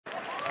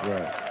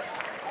Right.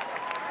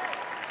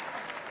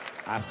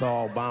 I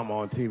saw Obama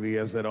on TV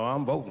and said, oh,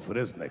 I'm voting for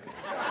this nigga.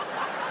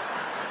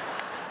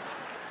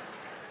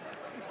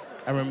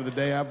 I remember the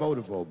day I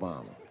voted for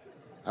Obama.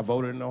 I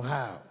voted in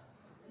Ohio,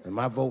 and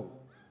my vote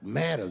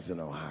matters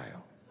in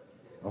Ohio.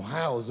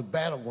 Ohio is a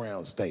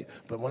battleground state,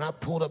 but when I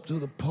pulled up to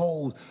the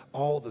polls,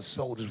 all the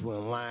soldiers were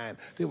in line.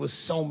 There was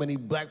so many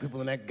black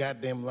people in that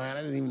goddamn line,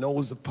 I didn't even know it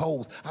was the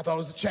polls. I thought it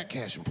was a check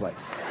cashing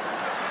place.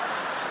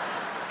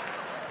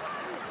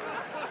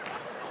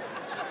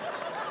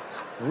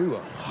 We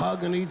were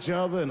hugging each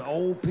other, and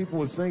old people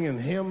were singing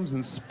hymns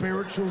and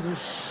spirituals and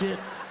shit.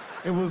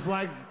 It was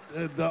like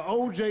the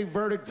OJ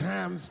verdict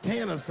times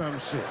 10 or some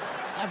shit.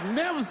 I've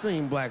never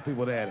seen black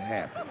people that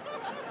happy.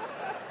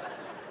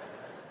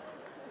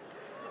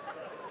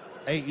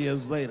 8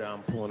 years later,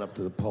 I'm pulling up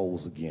to the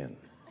polls again.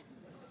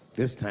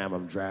 This time,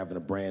 I'm driving a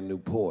brand new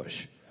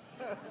Porsche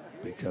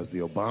because the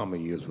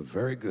Obama years were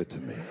very good to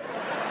me.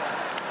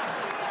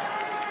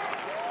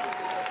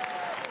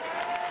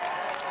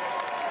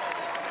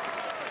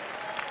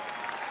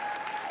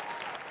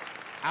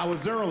 I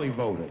was early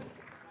voting,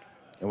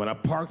 and when I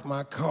parked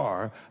my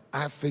car,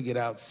 I figured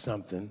out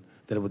something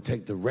that it would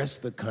take the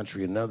rest of the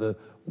country another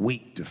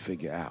week to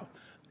figure out.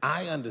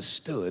 I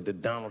understood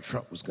that Donald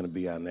Trump was going to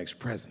be our next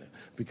president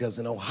because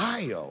in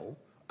Ohio,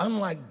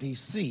 unlike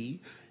D.C.,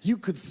 you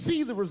could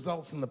see the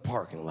results in the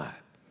parking lot.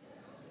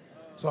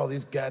 It's all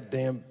these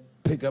goddamn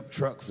pickup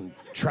trucks and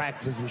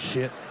tractors and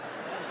shit.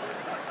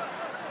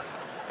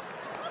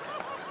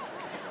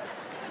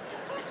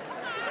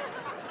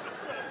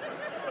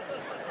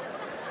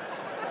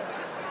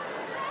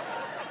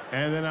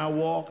 And then I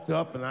walked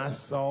up and I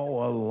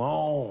saw a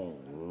long,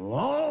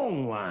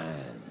 long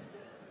line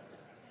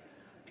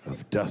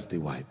of dusty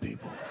white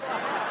people.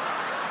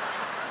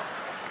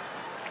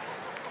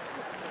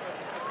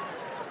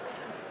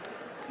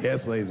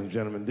 Yes, ladies and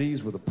gentlemen,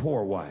 these were the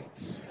poor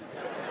whites.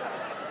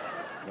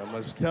 And I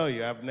must tell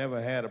you, I've never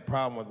had a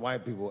problem with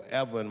white people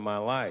ever in my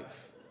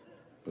life.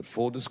 But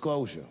full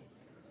disclosure,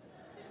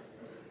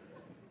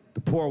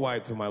 the poor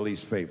whites are my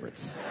least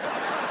favorites.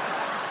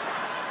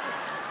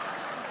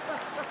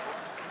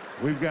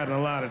 We've gotten a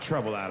lot of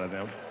trouble out of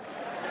them.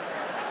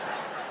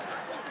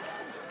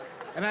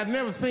 And I'd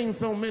never seen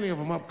so many of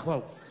them up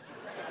close.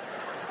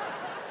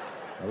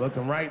 I looked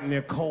them right in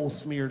their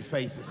coal-smeared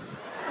faces.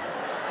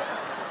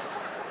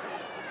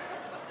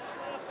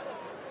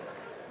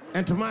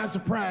 And to my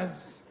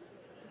surprise,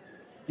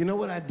 you know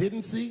what I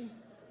didn't see?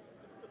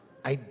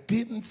 I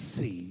didn't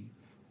see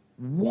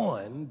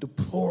one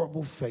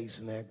deplorable face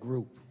in that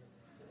group.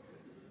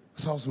 I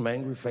saw some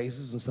angry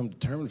faces and some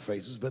determined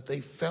faces, but they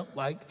felt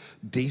like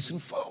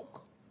decent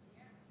folk.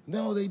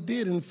 No, they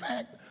did. In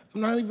fact,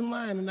 I'm not even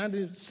lying, and I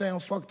didn't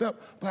sound fucked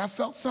up, but I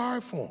felt sorry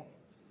for them.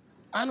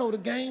 I know the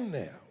game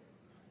now.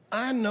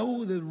 I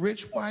know that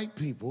rich white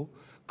people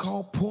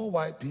call poor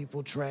white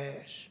people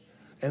trash.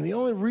 And the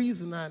only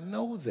reason I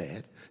know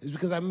that is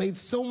because I made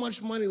so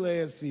much money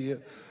last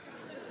year,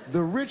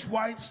 the rich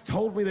whites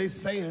told me they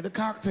say it at a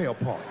cocktail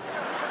party.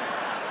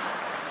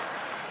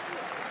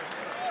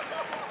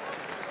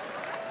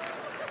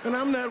 And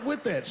I'm not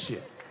with that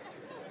shit.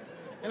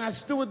 And I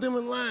stood with them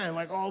in line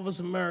like all of us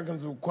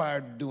Americans are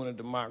required to do in a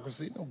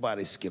democracy.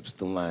 Nobody skips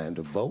the line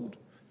to vote.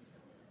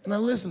 And I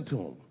listened to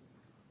them.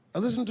 I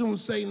listened to them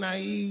say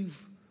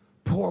naive,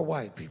 poor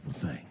white people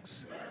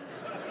things.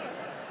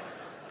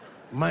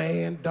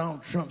 Man,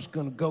 Donald Trump's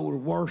gonna go to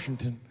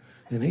Washington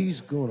and he's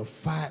gonna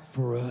fight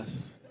for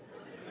us.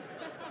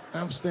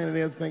 I'm standing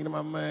there thinking in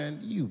my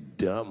mind, you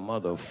dumb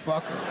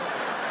motherfucker.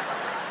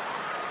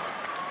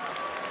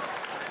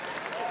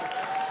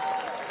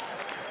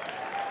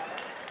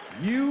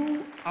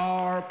 You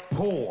are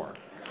poor.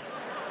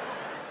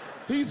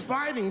 He's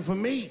fighting for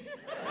me.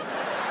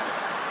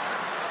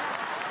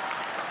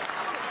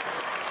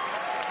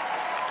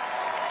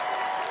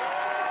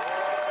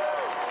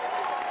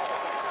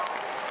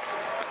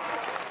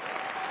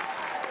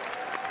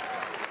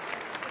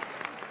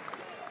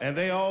 And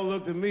they all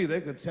looked at me.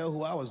 They could tell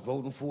who I was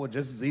voting for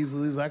just as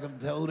easily as I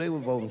could tell who they were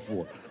voting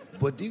for.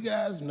 But do you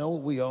guys know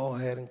what we all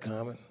had in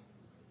common?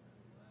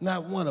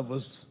 Not one of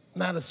us,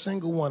 not a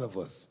single one of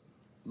us,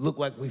 looked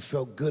like we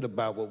felt good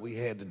about what we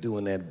had to do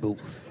in that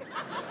booth.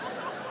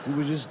 We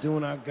were just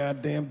doing our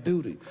goddamn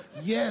duty.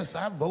 Yes,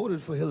 I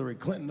voted for Hillary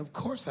Clinton. Of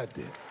course I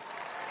did.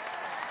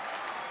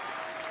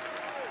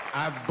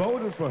 I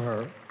voted for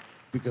her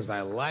because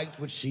I liked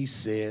what she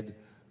said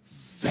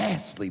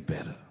vastly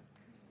better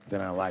than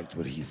I liked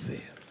what he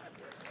said.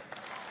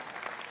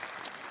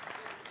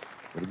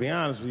 But to be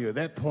honest with you, at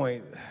that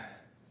point,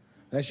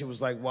 that shit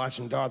was like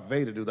watching Darth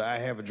Vader do the I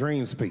Have a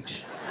Dream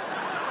speech.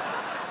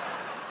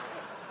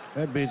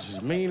 That bitch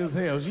is mean as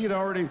hell. She'd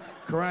already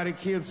Karate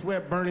Kid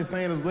swept Bernie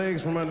Sanders'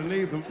 legs from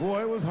underneath him.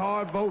 Boy, it was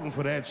hard voting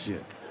for that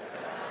shit.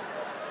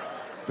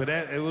 But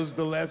it was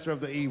the lesser of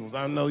the evils.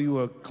 I know you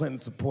were a Clinton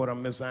supporter,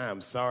 Miss I. I'm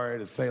sorry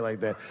to say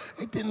like that.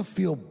 It didn't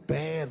feel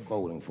bad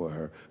voting for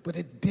her, but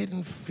it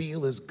didn't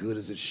feel as good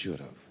as it should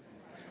have.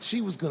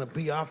 She was gonna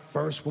be our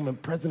first woman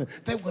president.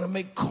 They were gonna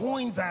make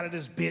coins out of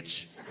this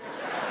bitch.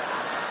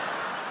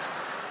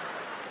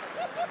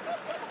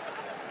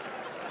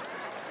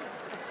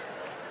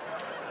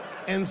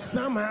 And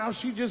somehow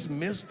she just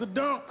missed the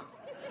dunk.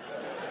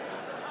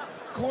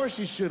 Of course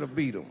she should have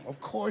beat him. Of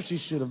course she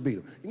should have beat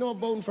him. You know what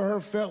voting for her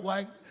felt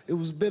like? It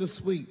was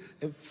bittersweet.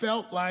 It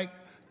felt like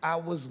I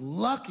was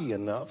lucky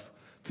enough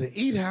to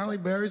eat Halle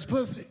Berry's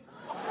pussy.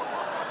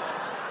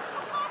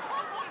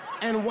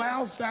 And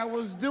whilst I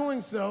was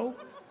doing so,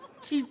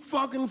 she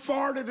fucking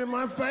farted in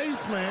my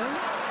face, man.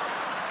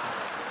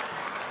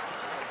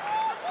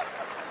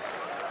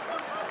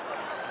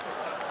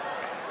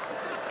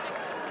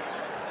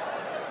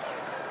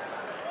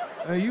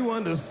 Now you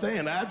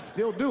understand, I'd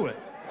still do it.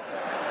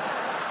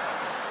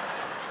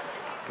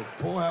 But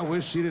boy, I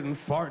wish she didn't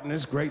fart in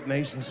this great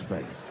nation's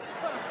face.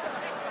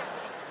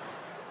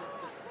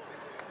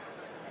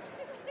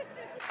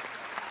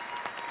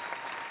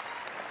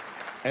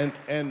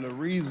 And the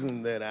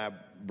reason that I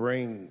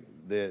bring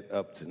that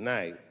up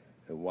tonight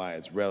and why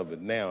it's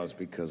relevant now is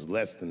because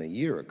less than a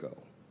year ago,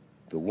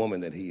 the woman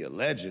that he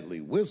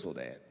allegedly whistled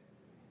at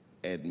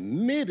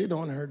admitted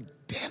on her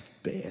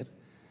deathbed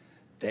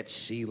that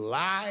she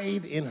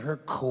lied in her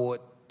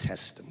court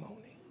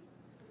testimony.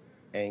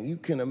 And you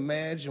can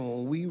imagine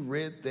when we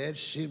read that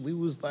shit, we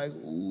was like,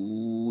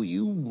 ooh,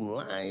 you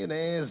lying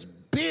ass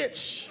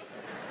bitch.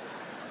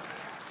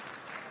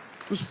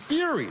 I was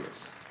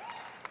furious.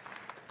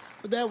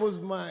 But that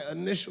was my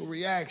initial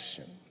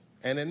reaction.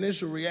 And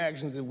initial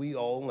reactions that we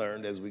all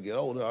learned as we get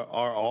older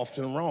are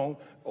often wrong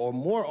or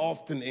more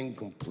often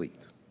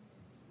incomplete.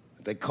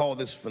 They call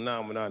this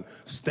phenomenon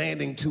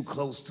standing too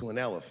close to an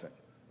elephant.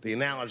 The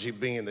analogy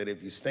being that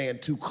if you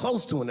stand too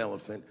close to an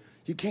elephant,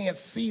 you can't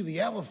see the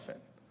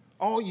elephant.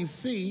 All you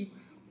see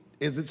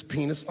is its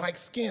penis-like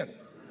skin.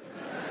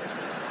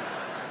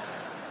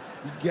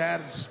 You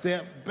gotta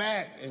step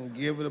back and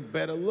give it a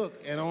better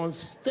look. And on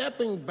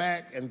stepping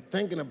back and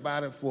thinking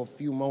about it for a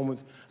few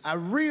moments, I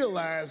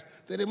realized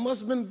that it must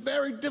have been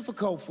very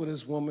difficult for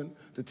this woman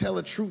to tell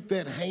a truth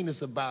that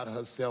heinous about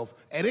herself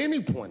at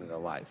any point in her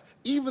life,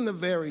 even the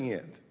very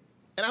end.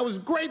 And I was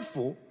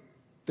grateful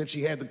that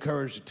she had the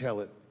courage to tell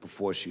it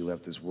before she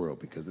left this world,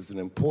 because it's an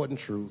important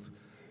truth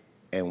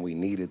and we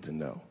needed to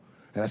know.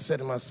 And I said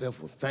to myself,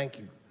 well, thank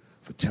you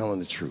for telling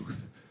the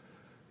truth,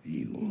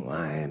 you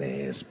lying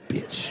ass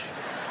bitch.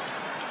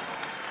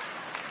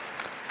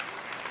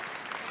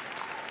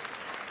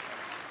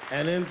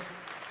 And then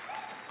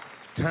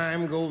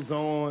time goes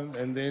on,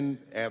 and then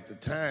after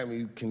time,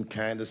 you can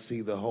kind of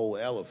see the whole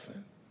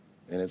elephant.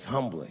 And it's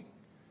humbling,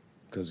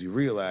 because you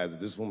realize that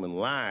this woman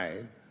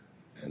lied,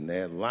 and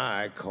that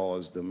lie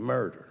caused the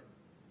murder.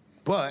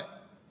 But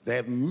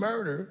that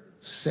murder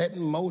set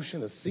in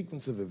motion a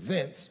sequence of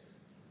events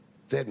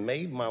that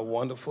made my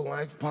wonderful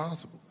life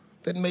possible,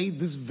 that made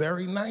this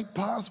very night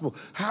possible.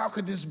 How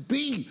could this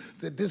be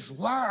that this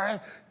lie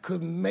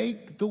could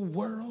make the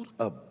world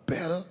a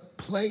better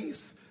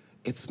place?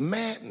 It's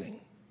maddening.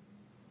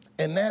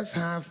 And that's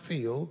how I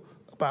feel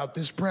about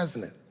this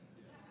president.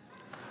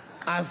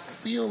 I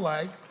feel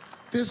like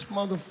this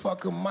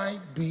motherfucker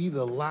might be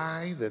the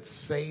lie that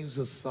saves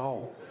us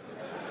all.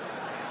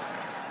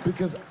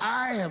 Because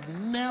I have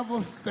never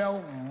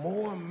felt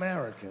more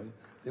American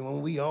than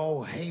when we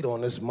all hate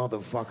on this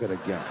motherfucker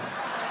together.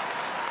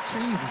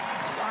 Jesus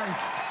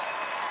Christ,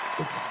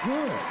 it's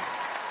good.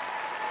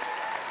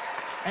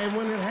 And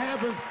when it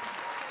happens,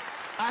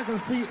 I can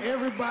see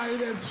everybody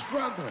that's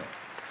struggling.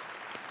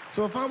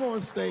 So if I'm on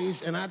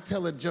stage and I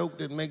tell a joke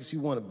that makes you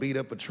want to beat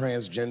up a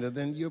transgender,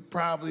 then you're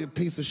probably a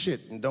piece of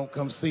shit and don't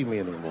come see me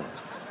anymore.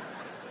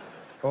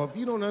 Or if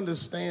you don't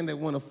understand that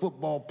when a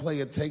football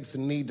player takes a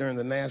knee during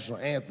the national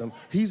anthem,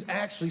 he's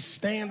actually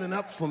standing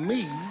up for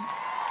me,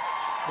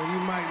 then you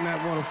might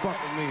not want to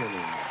fuck with me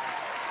anymore.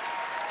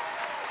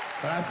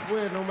 But I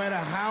swear, no matter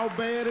how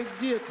bad it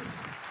gets,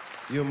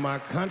 you're my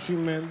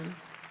countrymen,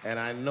 and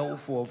I know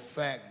for a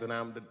fact that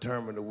I'm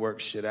determined to work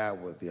shit out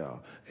with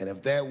y'all. And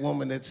if that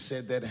woman that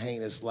said that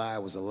heinous lie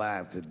was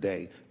alive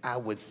today, I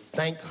would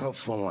thank her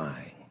for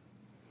lying.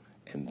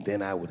 And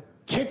then I would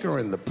kick her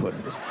in the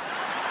pussy.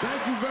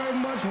 Thank you very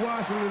much,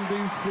 Washington,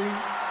 D.C.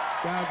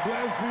 God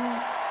bless you,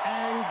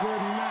 and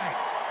good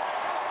night.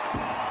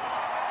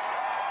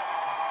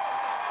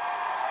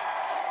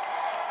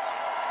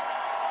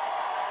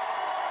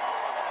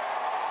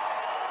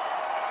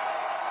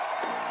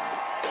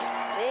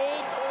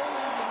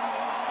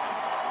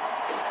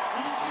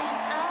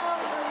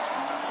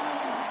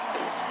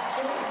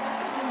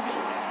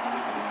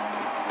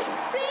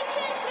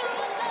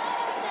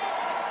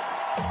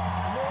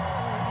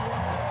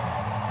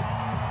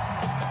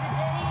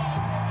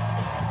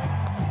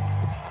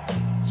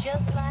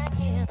 Just like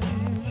him,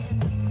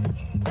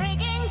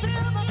 breaking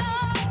through the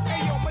door.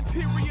 Hey, yo,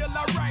 material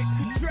I write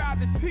could dry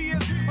the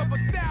tears of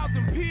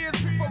 1,000 peers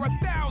for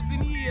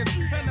 1,000 years,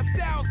 and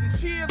 1,000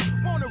 cheers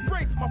won't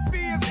erase my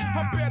fears.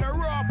 I'm better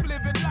off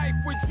living life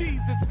where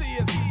Jesus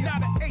is.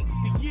 Not an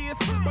 80 years,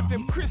 but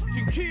them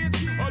Christian kids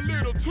a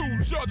little too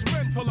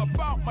judgmental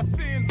about my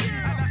sins.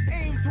 And I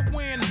aim to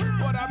win,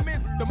 but I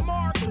missed the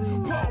mark.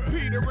 Paul,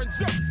 Peter, and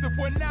Joseph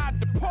when I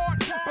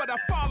depart, but I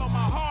follow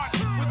my heart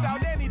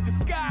without any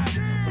disguise.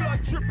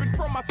 Blood dripping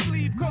from my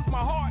sleeve, cause my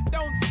heart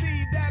don't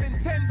see that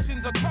intention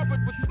Emotions are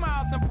covered with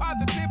smiles and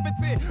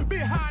positivity.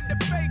 Behind the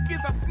fake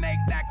is a snake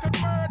that could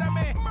murder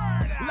me.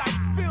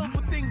 Life's filled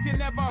with things you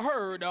never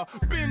heard of.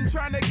 Been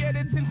trying to get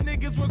it since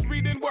niggas was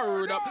reading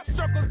Word Up.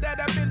 Struggles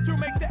that I've been through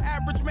make the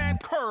average man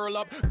curl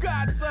up.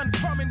 Godson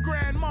coming,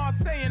 grandma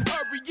saying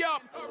hurry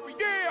up.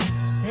 Yeah.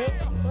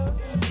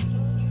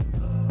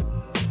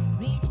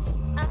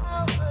 Reaching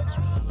out for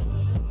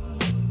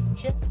dreams,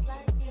 just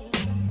like me.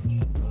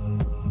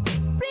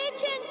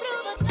 Reaching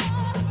through the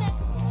darkness,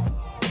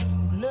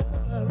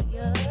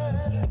 glorious.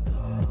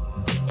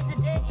 It's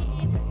a day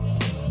begin,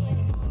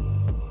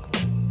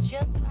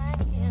 just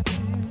like him.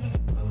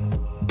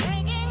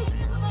 Bringing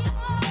through the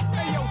darkness.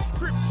 Ayo,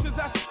 scriptures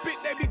I spit,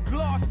 they be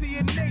glossy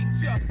in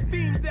nature.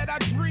 Themes that I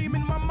dream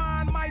in my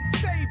mind might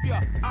save ya.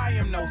 I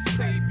am no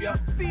savior,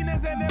 seen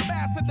as an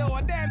ambassador.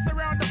 I dance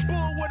around the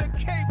bull with a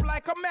cape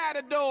like a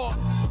matador.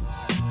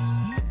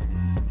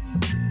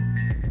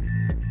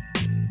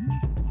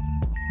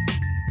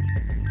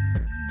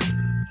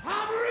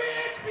 I'm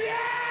rich, bitch!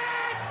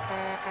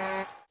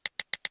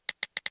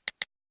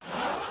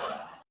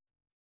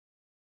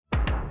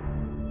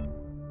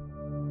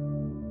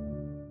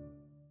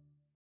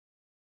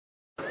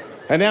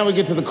 And now we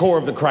get to the core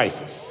of the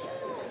crisis.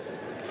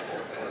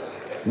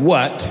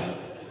 What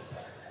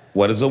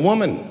is a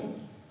woman?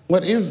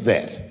 What is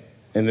that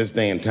in this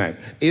day and time?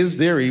 Is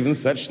there even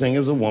such thing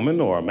as a woman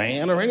or a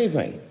man or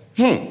anything?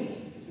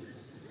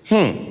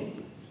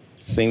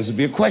 Seems to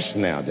be a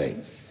question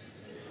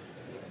nowadays.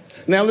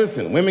 Now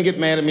listen, women get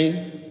mad at me,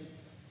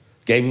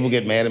 gay people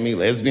get mad at me,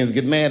 lesbians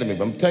get mad at me,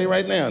 but I'm gonna tell you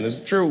right now, and this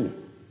is true,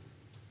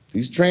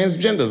 these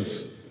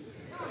transgenders,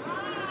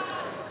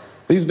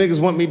 these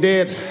niggas want me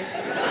dead.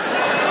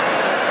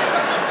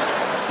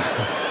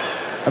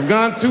 I've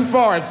gone too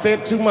far, I've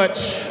said too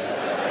much.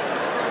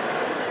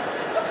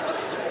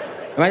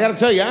 And I gotta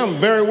tell you, I'm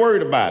very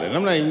worried about it.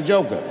 I'm not even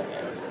joking.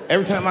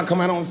 Every time I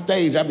come out on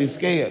stage, I be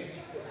scared.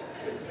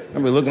 I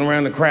be looking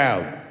around the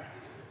crowd,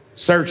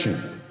 searching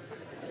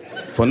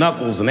for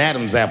Knuckles and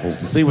Adam's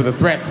apples to see where the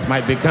threats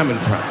might be coming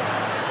from.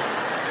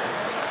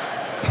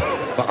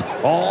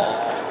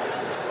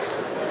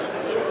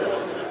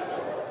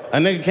 A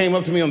nigga came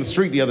up to me on the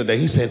street the other day.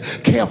 He said,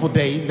 "Careful,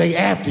 Dave, they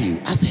after you."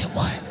 I said,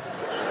 "What?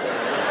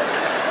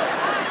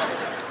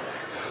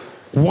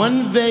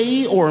 One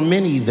they or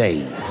many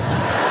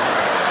theys?"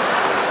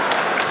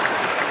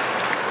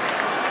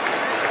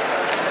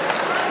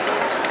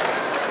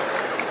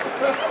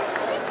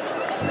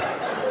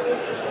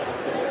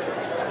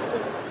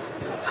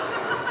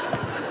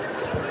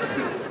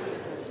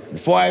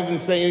 Before I even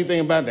say anything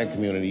about that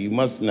community, you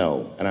must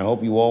know, and I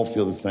hope you all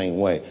feel the same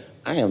way,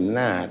 I am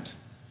not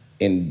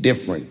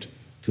indifferent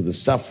to the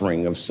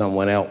suffering of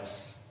someone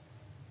else.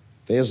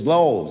 There's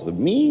laws, the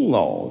mean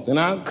laws. In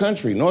our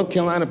country, North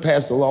Carolina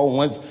passed a law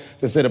once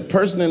that said a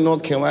person in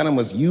North Carolina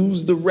must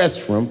use the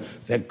restroom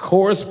that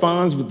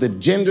corresponds with the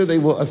gender they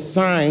were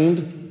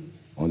assigned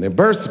on their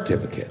birth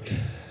certificate.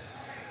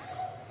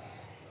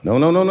 No.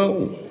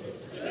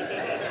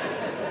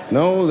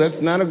 No,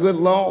 that's not a good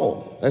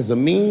law. That's a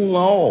mean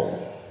law.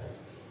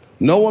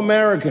 No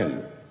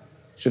American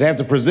should have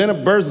to present a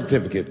birth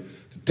certificate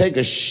to take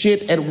a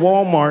shit at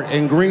Walmart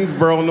in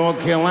Greensboro, North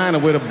Carolina,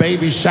 where the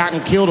baby shot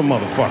and killed a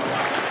motherfucker.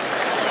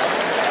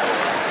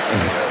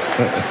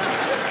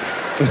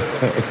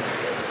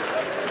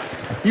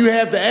 You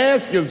have to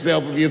ask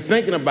yourself, if you're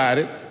thinking about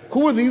it,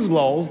 who are these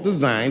laws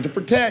designed to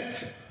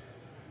protect?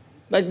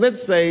 Like,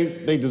 let's say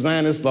they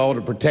designed this law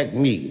to protect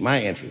me,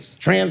 my interests.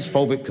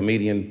 Transphobic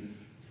comedian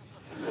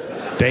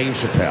Dave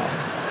Chappelle.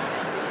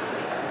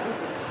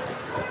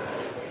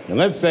 And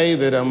let's say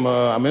that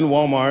I'm in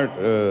Walmart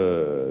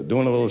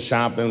doing a little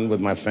shopping with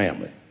my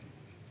family.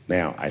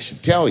 Now, I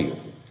should tell you,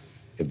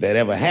 if that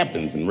ever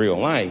happens in real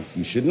life,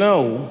 you should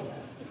know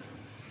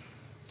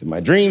that my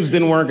dreams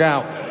didn't work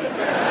out.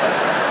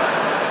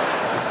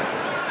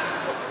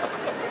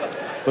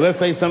 But let's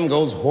say something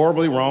goes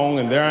horribly wrong,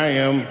 and there I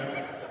am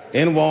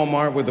in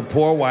Walmart with the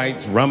poor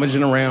whites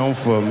rummaging around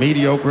for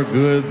mediocre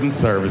goods and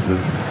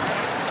services.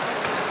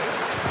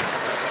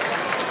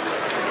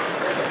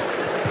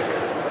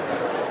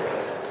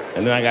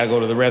 And then I gotta go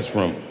to the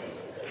restroom.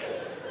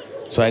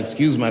 So I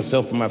excuse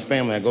myself from my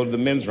family. I go to the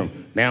men's room.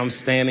 Now I'm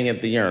standing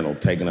at the urinal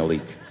taking a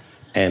leak.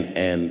 And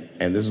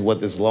this is what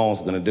this law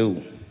is gonna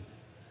do.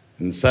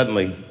 And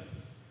suddenly,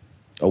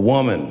 a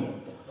woman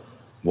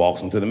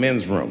walks into the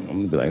men's room.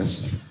 I'm gonna be like,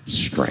 that's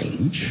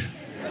strange.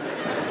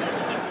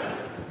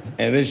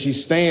 And then she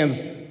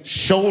stands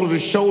shoulder to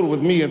shoulder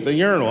with me at the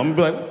urinal. I'm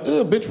gonna be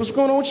like, bitch, what's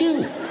going on with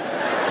you?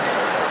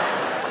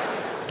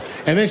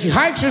 And then she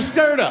hikes her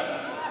skirt up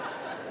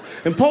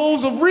and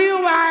pulls a real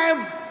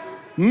live,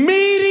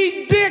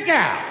 meaty dick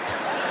out.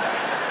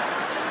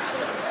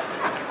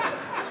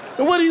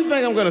 And what do you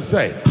think I'm gonna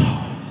say?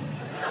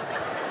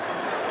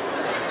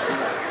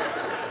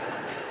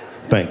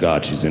 Thank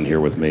God she's in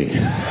here with me.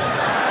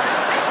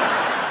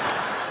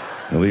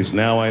 At least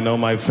now I know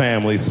my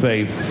family's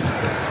safe.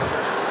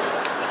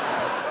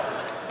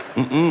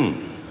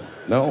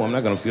 No, I'm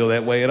not gonna feel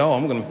that way at all.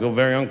 I'm gonna feel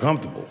very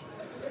uncomfortable.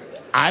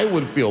 I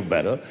would feel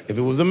better if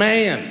it was a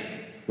man.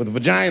 with a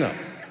vagina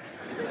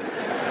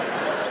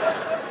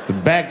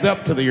that backed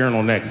up to the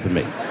urinal next to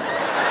me.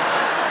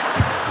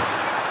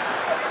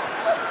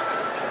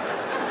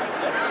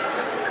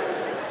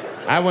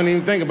 I wouldn't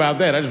even think about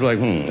that. I'd just be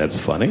like, that's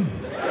funny.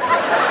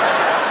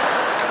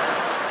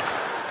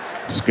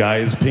 This guy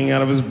is peeing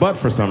out of his butt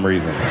for some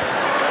reason.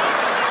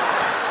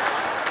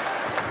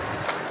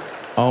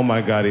 Oh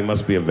my God, he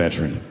must be a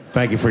veteran.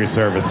 Thank you for your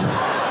service.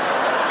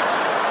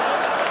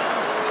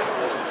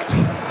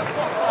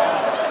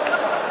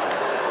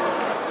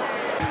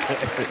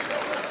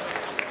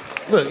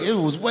 Look, it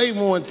was way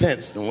more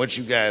intense than what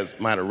you guys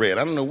might have read.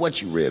 I don't know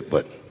what you read,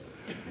 but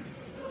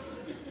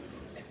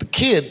the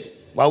kid,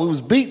 while we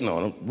was beating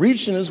on him,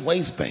 reached in his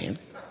waistband,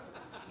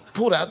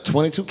 pulled out a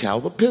 .22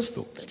 caliber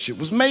pistol. That shit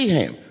was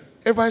mayhem.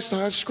 Everybody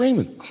started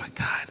screaming, oh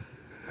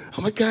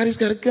my God, he's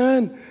got a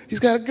gun, he's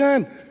got a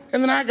gun.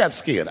 And then I got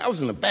scared. I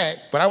was in the back,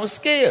 but I was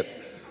scared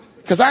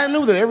because I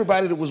knew that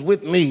everybody that was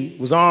with me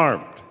was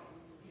armed.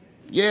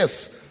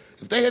 Yes,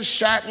 if they had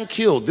shot and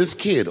killed this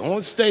kid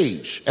on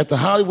stage at the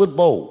Hollywood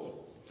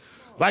Bowl,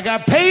 like I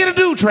pay you to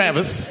do,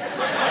 Travis,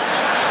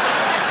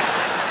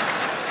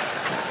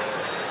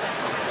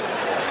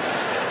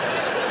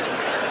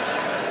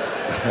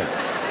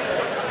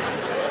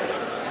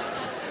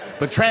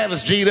 but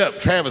Travis G'd up.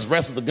 Travis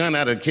wrestled the gun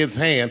out of the kid's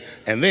hand,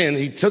 and then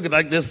he took it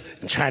like this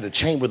and tried to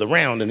chamber the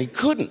round, and he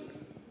couldn't.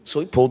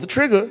 So he pulled the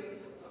trigger,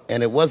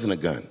 and it wasn't a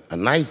gun. A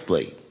knife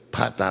blade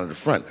popped out of the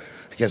front.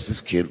 I guess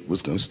this kid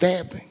was gonna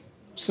stab me.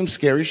 Some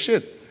scary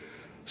shit.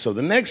 So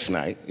the next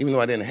night, even though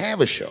I didn't have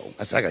a show,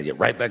 I said, I gotta get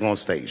right back on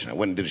stage. And I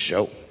went and did a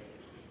show.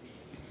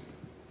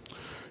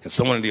 And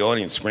someone in the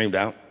audience screamed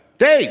out,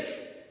 Dave,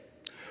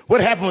 what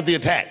happened with the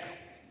attack?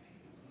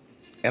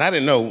 And I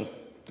didn't know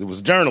there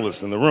was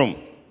journalists in the room.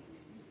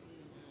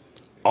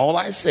 All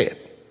I said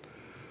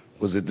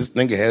was that this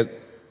nigga had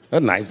a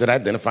knife that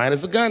identified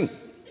as a gun.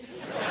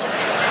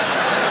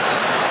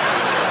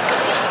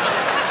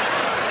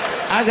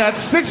 I got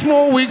 6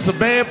 more weeks of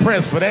bad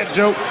press for that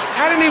joke.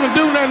 I didn't even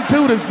do nothing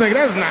to this nigga.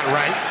 That was not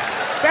right.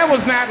 That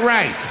was not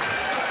right.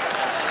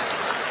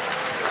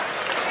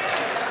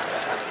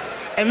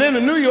 And then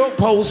the New York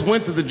Post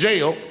went to the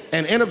jail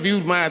and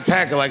interviewed my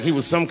attacker like he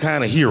was some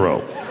kind of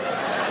hero.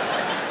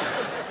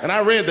 And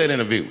I read that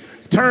interview.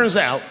 Turns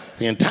out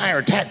the entire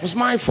attack was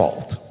my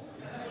fault.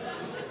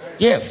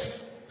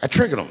 Yes, I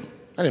triggered him.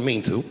 I didn't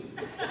mean to.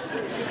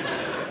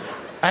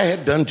 I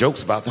had done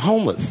jokes about the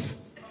homeless.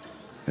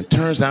 And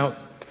turns out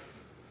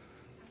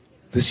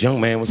this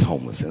young man was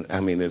homeless. And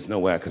I mean, there's no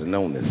way I could have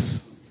known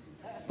this.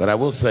 But I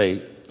will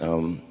say,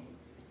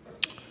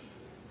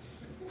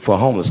 for a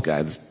homeless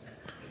guy, this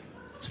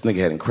nigga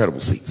had incredible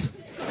seats.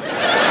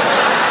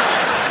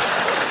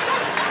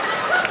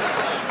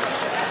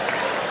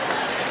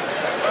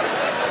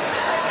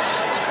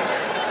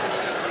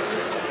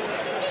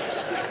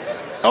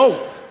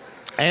 Oh,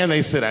 and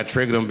they said I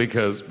triggered him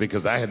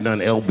because I had done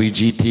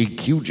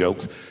LBGTQ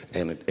jokes,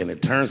 and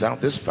it turns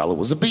out this fella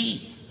was a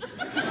B.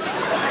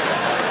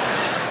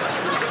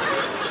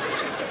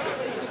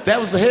 That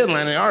was the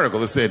headline in the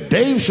article. It said,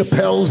 Dave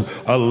Chappelle's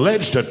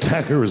alleged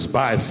attacker is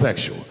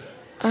bisexual.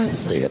 I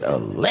said,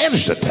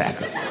 alleged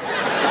attacker?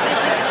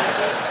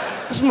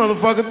 This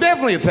motherfucker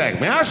definitely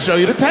attacked me. I'll show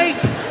you the tape.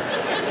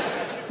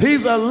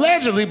 He's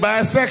allegedly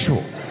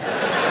bisexual.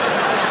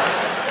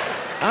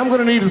 I'm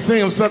gonna need to see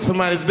him suck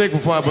somebody's dick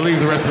before I believe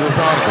the rest of this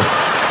article.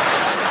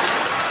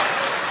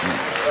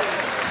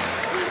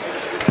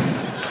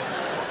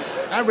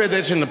 I read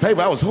that shit in the paper.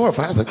 I was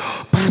horrified. I was like,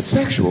 oh,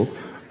 bisexual?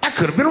 I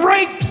could have been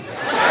raped.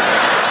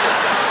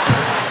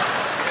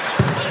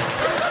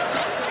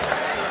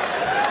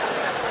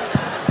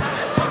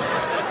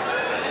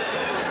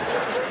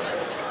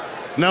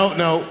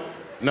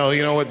 No,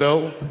 you know what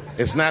though?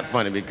 It's not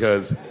funny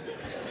because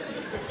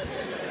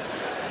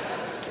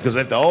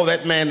after all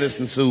that madness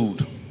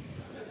ensued,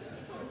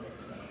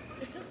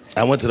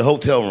 I went to the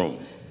hotel room.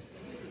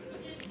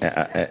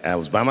 I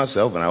was by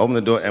myself and I opened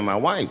the door and my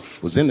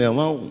wife was in there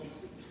alone.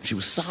 She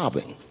was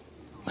sobbing,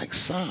 like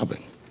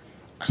sobbing.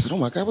 I said, oh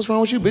my God, what's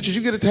wrong with you, bitch? Did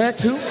you get attacked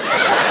too?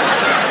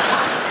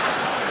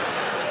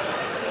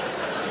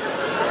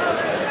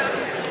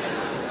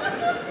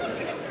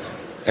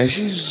 And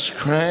she's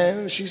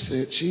crying. She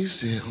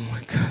said, oh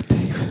my God,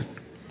 David.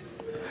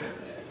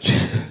 She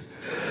said,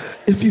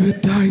 if you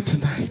had died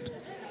tonight,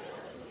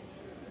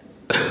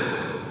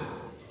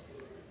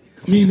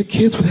 me and the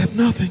kids would have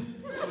nothing.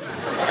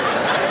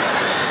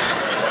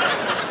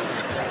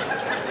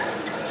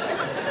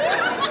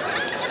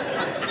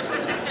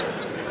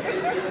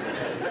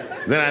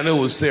 Then I knew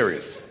it was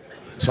serious.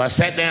 So I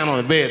sat down on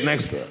the bed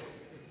next to her.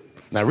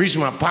 And I reached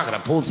in my pocket, I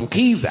pulled some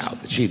keys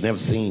out that she'd never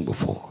seen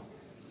before.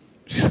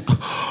 She said,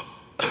 oh,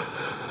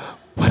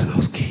 what are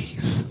those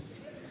keys?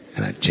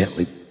 And I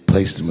gently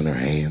placed them in her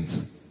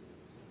hands.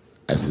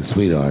 I said,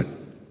 sweetheart,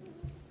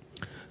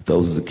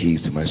 those are the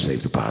keys to my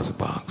safe deposit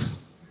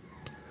box.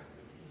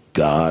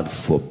 God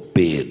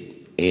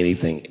forbid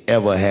anything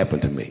ever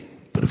happen to me.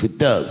 But if it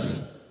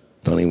does,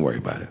 don't even worry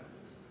about it.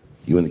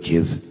 You and the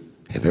kids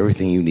have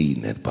everything you need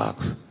in that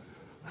box.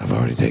 I've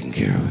already taken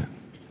care of it.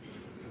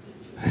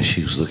 And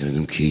she was looking at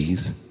them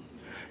keys,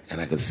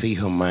 and I could see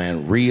her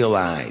mind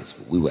realize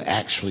what we were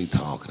actually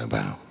talking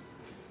about.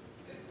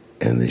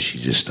 And then she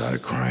just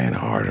started crying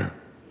harder.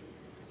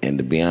 And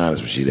to be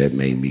honest with you, that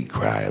made me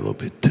cry a little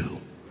bit too.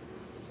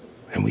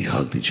 And we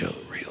hugged each other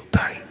real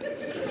tight.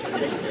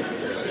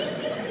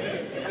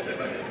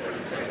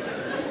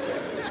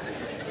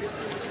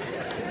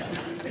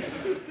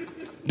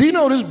 Do you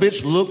know this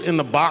bitch looked in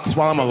the box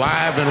while I'm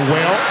alive and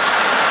well?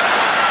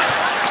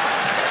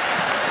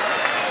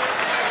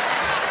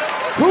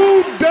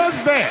 Who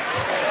does that?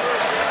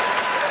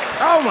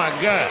 Oh my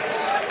God.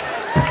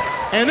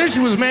 And then she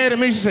was mad at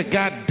me. She said,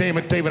 God damn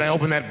it, David, I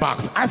opened that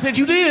box. I said,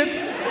 you did?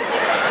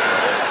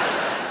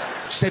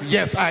 She said,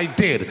 yes, I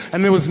did.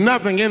 And there was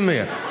nothing in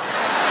there.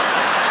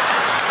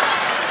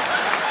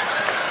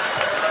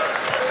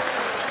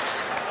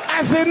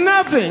 I said,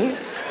 nothing?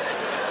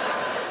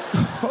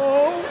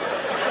 Oh.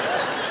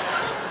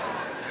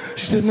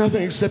 She said,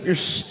 nothing except your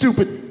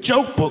stupid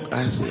joke book.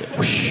 I said,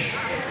 whoosh.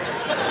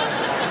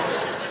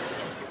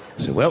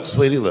 I said, well,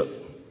 sweetie, look.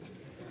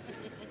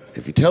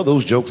 If you tell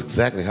those jokes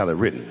exactly how they're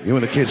written, you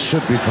and the kids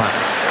should be fine.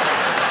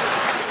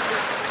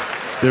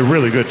 They're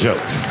really good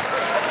jokes.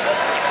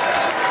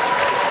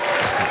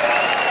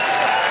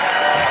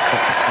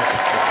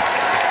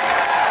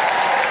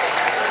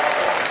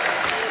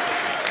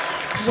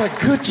 She's like,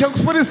 good jokes?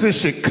 What is this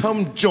shit?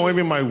 Come join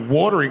me in my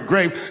watery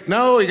grave.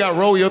 No, you gotta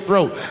roll your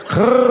throat.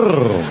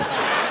 Come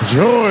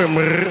join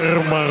me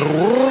in my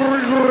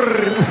watery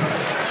grave.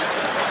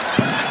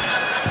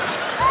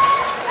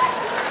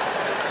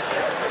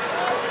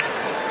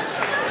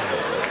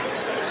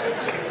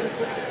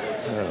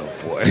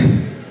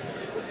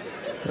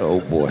 Oh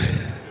boy.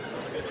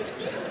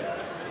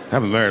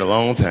 I've been married a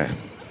long time.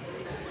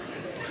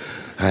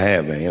 I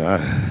have, man. You know, I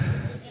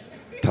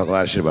talk a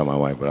lot of shit about my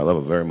wife, but I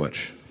love her very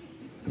much.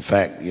 In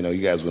fact, you know,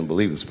 you guys wouldn't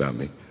believe this about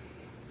me.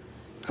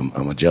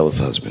 I'm a jealous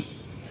husband.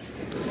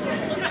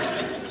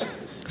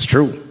 It's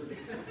true.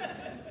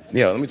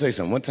 Yeah, let me tell you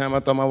something. One time I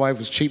thought my wife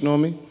was cheating on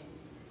me.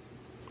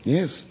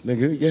 Yes,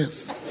 nigga,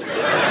 yes.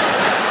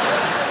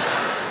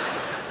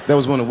 That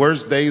was one of the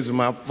worst days of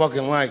my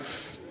fucking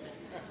life.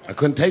 I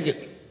couldn't take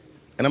it.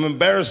 And I'm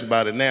embarrassed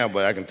about it now,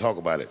 but I can talk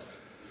about it.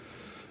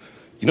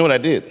 You know what I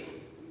did?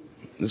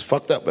 It's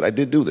fucked up, but I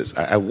did do this.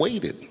 I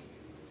waited.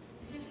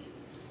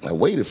 I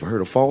waited for her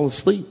to fall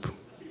asleep.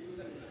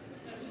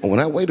 And when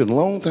I waited a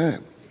long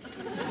time,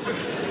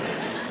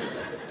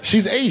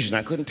 she's Asian.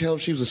 I couldn't tell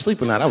if she was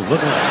asleep or not. I was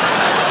looking at her.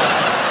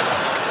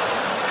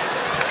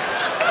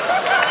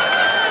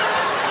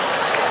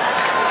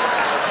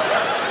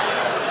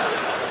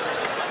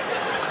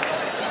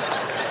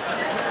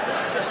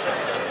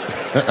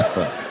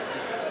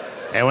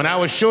 And when I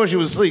was sure she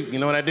was asleep, you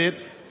know what I did?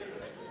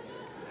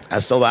 I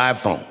stole the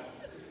iPhone,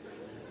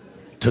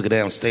 took it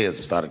downstairs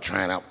and started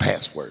trying out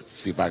passwords to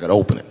see if I could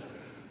open it.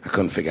 I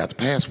couldn't figure out the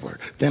password.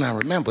 Then I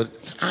remembered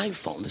it's an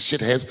iPhone. This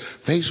shit has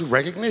facial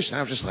recognition.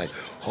 I was just like,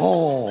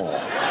 oh.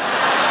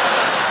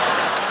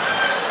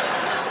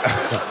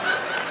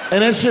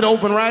 And that shit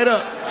opened right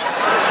up.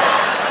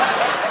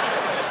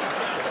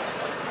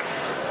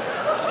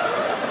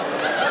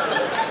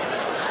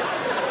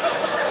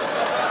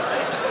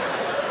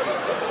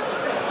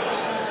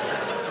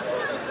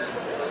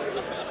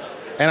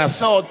 And I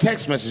saw a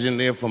text message in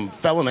there from a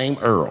fella named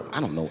Earl.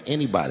 I don't know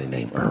anybody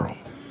named Earl.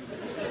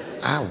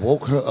 I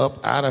woke her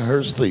up out of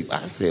her sleep.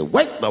 I said,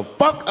 wake the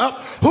fuck up.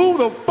 Who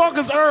the fuck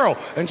is Earl?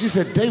 And she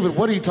said, David,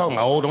 what are you talking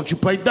about? Oh, don't you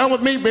play dumb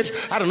with me, bitch.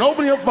 I done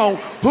opened your phone.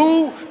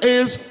 Who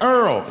is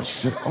Earl? And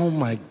she said, oh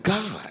my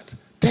God,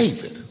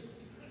 David.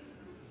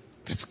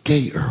 That's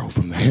gay Earl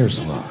from the hair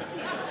salon.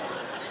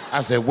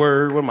 I said,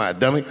 word, what am I, a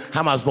dummy?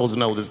 How am I supposed to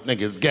know this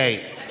nigga is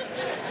gay?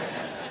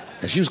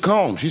 And she was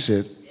calm. She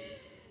said,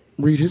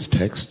 read his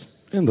text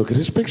and look at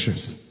his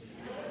pictures.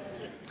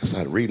 I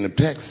started reading the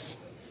text.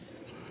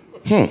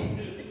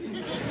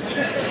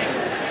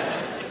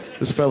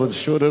 This fella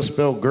sure does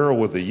spell girl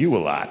with a U a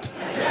lot.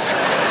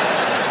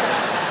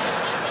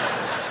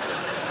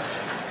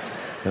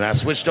 And I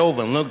switched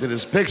over and looked at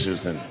his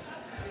pictures, and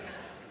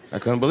I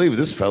couldn't believe it.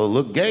 This fella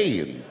looked gay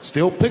and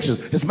still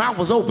pictures. His mouth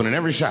was open in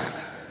every shot.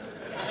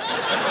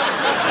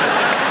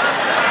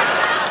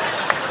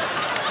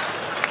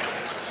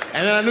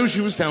 And then I knew she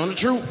was telling the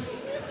truth.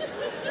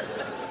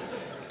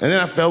 And then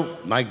I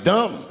felt like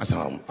dumb. I said,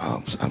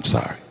 I'm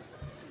sorry.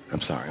 I'm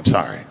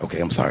sorry.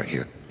 Okay, I'm sorry.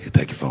 Here,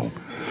 take your phone.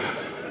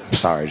 I'm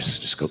sorry,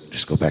 just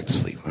go back to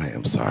sleep. All right,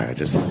 I'm sorry. I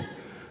guess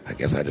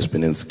I just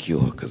been insecure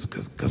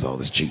because all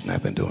this cheating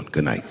I've been doing.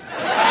 Good night.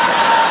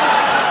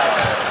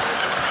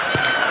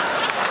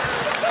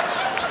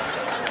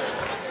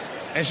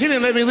 And she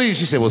didn't let me leave.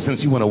 She said, well,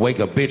 since you want to wake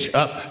a bitch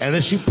up, and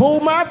then she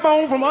pulled my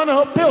phone from under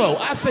her pillow.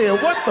 I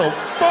said, what the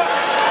fuck?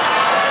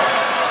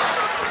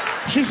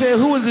 She said,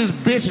 who is this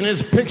bitch in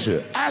this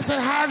picture? I said,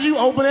 how'd you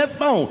open that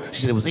phone?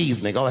 She said, it was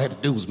easy, nigga. All I had to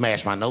do was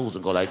mash my nose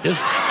and go like this,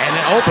 and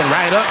then open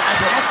right up. I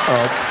said, what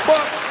the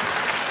fuck?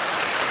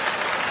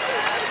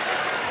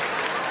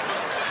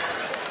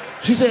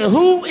 She said,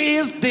 who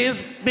is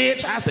this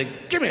bitch? I said,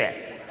 give me that.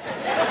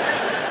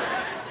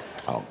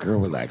 Oh, girl,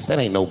 relax. That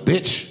ain't no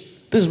bitch.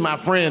 This is my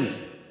friend,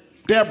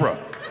 Deborah.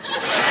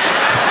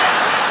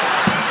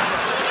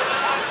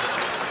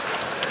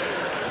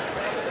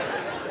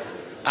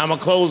 I'm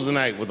gonna close the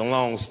night with a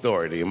long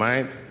story. Do you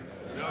mind?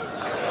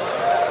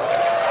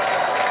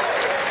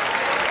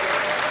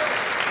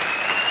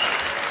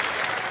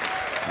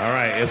 All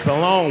right, it's a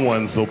long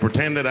one, so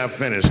pretend that I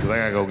finished, because I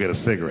gotta go get a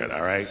cigarette,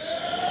 all right?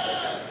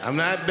 I'm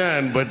not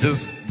done, but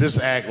just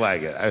act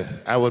like it.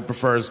 I would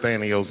prefer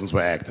staying in the since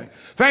we're acting.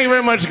 Thank you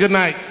very much. Good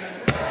night.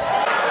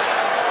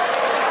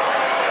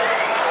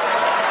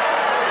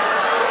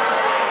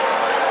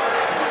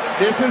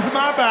 This is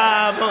my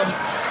Bible.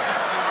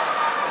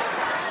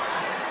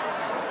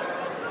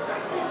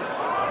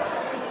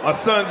 My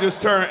son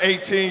just turned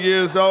 18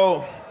 years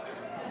old.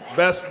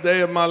 Best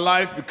day of my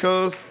life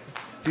because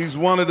he's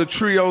one of the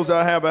trios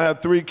I have. I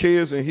have 3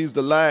 kids and he's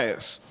the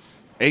last.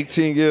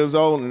 18 years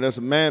old, and that's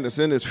a man that's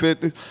in his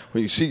 50s.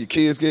 When you see your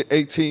kids get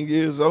 18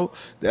 years old,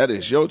 that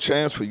is your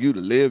chance for you to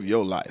live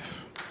your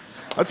life.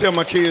 I tell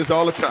my kids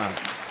all the time,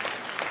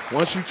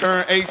 once you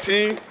turn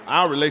 18,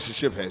 our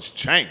relationship has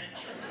changed.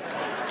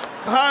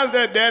 How is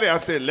that, Daddy? I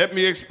said, let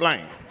me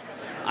explain.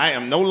 I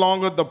am no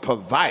longer the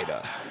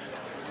provider.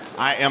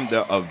 I am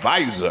the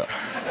advisor.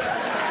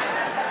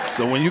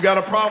 So when you got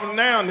a problem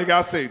now, nigga,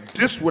 I say,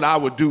 this is what I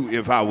would do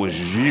if I was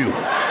you.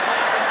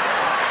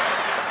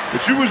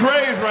 But you was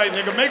raised right,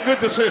 nigga. Make good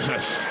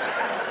decisions.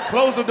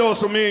 Close the door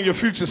so me and your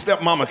future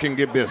stepmama can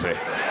get busy.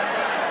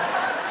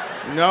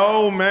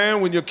 No, man,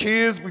 when your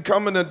kids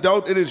become an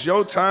adult, it is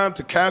your time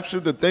to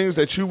capture the things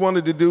that you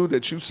wanted to do,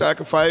 that you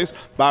sacrificed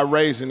by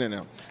raising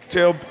them.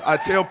 I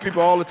tell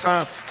people all the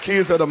time,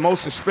 kids are the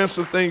most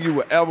expensive thing you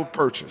will ever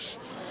purchase,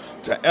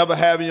 to ever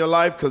have in your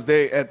life, because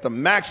they, at the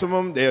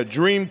maximum, they're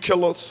dream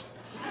killers.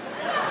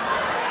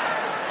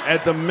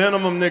 At the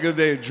minimum, nigga,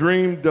 they're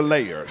dream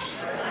delayers.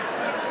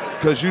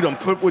 Because you done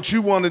put what you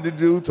wanted to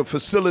do to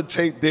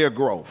facilitate their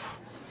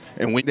growth.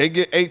 And when they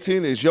get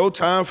 18, it's your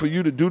time for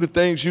you to do the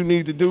things you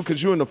need to do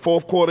because you're in the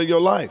 4th quarter of your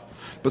life.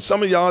 But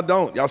some of y'all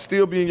don't. Y'all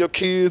still be in your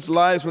kids'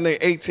 lives when they're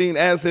 18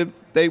 as if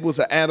they was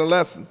an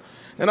adolescent.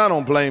 And I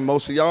don't blame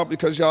most of y'all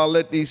because y'all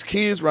let these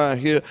kids around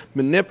here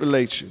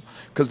manipulate you.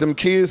 Because them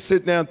kids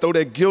sit down and throw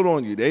that guilt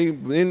on you. They've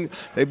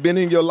been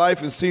in your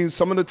life and seen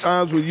some of the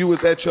times when you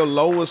was at your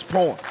lowest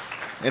point.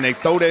 And they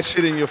throw that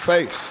shit in your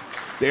face.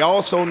 They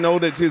also know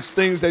that there's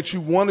things that you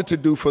wanted to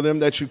do for them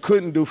that you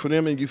couldn't do for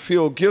them, and you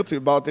feel guilty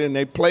about that, and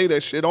they play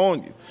that shit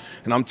on you.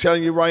 And I'm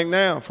telling you right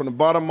now, from the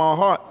bottom of my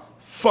heart,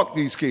 fuck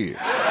these kids.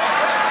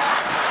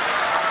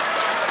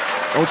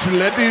 Don't you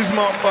let these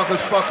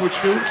motherfuckers fuck with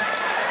you.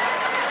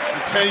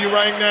 I tell you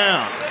right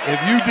now, if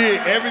you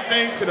did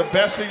everything to the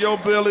best of your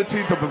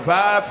ability to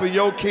provide for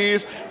your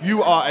kids,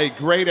 you are a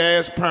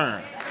great-ass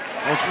parent.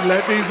 Don't you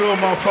let these little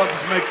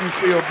motherfuckers make you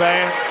feel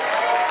bad.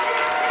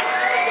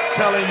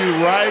 Telling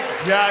you right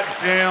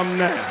goddamn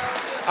now.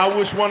 I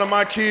wish one of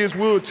my kids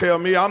would tell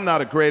me I'm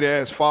not a great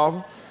ass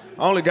father.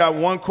 I only got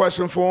one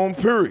question for him,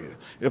 period.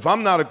 If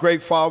I'm not a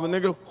great father,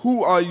 nigga,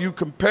 who are you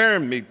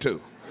comparing me to?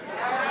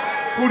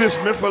 Who this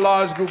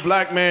mythological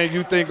black man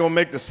you think gonna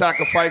make the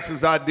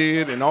sacrifices I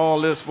did and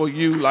all this for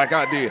you like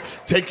I did?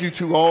 Take you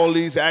to all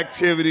these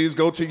activities,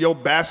 go to your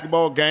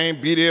basketball game,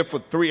 be there for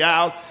 3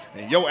 hours,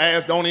 and your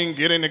ass don't even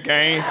get in the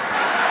game.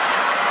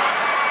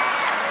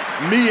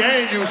 Me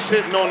and you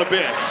sitting on the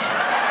bench.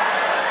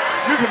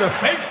 You could have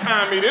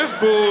FaceTime me this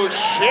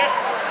bullshit.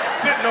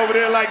 Sitting over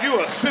there like you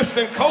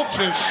assistant coach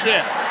and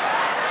shit.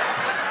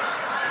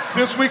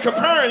 Since we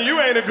comparing,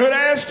 you ain't a good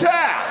ass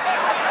child.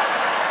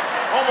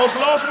 Almost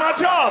lost my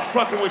job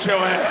fucking with your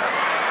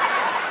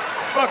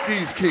ass. Fuck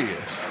these kids.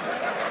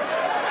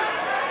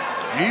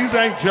 These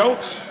ain't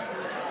jokes.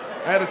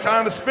 I had a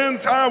time to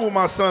spend time with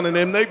my son and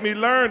they make me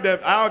learn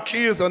that our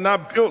kids are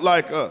not built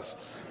like us.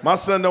 My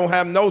son don't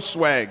have no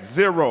swag,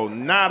 zero,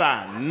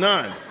 nada,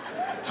 none.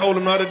 Told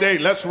him the other day,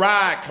 let's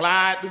ride,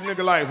 Clyde. This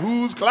nigga like,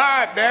 who's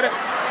Clyde, daddy?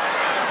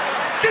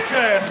 Get your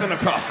ass in the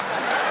car.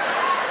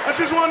 I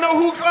just want to know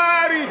who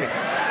Clyde is.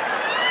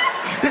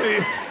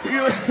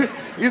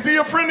 Is he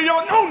a friend of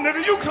yours? No,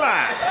 nigga, you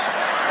Clyde.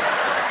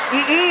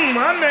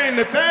 My name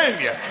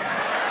Nathaniel.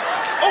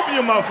 Open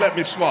your mouth, let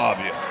me swab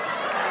you.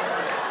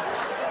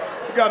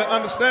 You gotta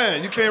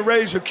understand, you can't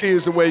raise your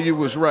kids the way you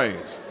was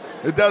raised.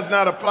 It does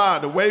not apply.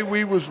 The way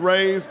we was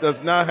raised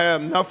does not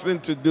have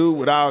nothing to do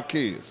with our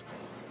kids.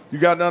 You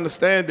got to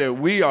understand that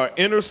we are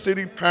inner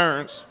city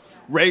parents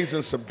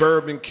raising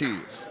suburban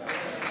kids.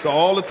 So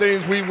all the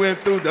things we went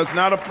through does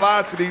not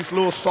apply to these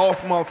little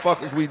soft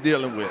motherfuckers we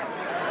dealing with.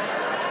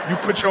 You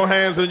put your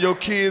hands on your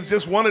kids,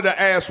 just one of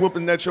the ass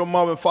whooping that your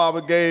mother and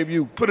father gave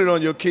you, put it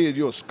on your kids,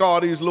 you'll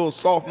scar these little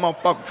soft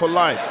motherfuckers for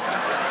life.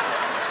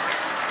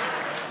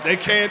 They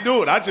can't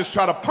do it. I just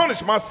try to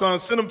punish my son,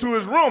 send him to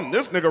his room.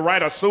 This nigga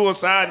write a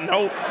suicide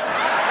note.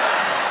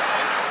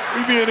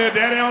 He be in there,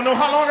 daddy, I don't know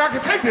how long I can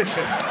take this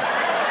shit.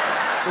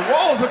 The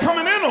walls are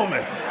coming in on me.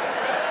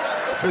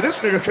 I said, this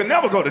nigga can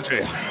never go to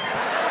jail.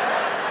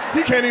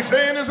 He can't even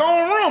stay in his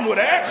own room with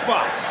an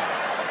Xbox.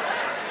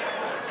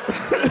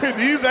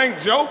 These ain't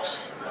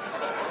jokes.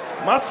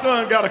 My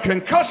son got a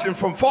concussion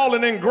from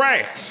falling in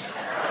grass.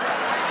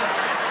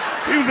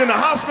 He was in the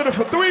hospital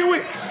for 3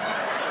 weeks.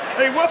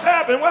 Hey, what's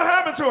happened? What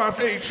happened to him? I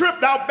said, he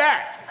tripped out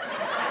back.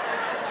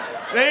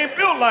 They ain't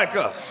built like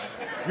us.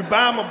 You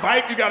buy him a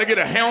bike, you gotta get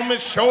a helmet,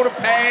 shoulder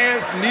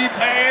pads, knee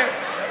pads.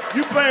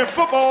 You playing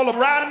football or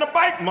riding a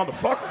bike,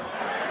 motherfucker.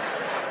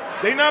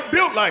 They not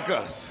built like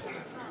us.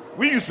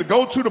 We used to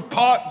go to the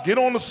park, get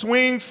on the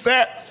swing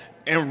set,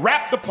 and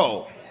wrap the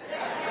pole.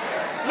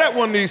 Let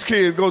one of these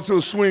kids go to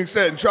a swing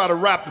set and try to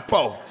wrap the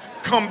pole.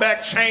 Come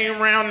back, chain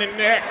around the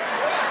neck.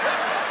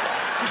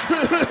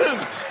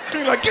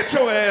 You're like, get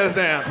your ass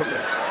down from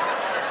there.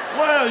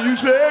 Well, you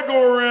said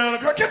go around.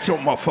 Get your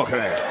motherfucking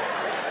ass.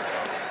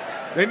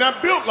 They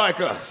not built like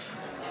us.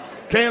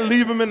 Can't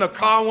leave them in the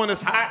car when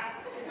it's hot.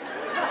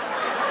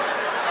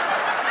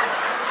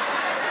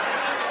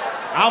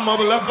 Our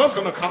mother left us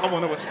in the car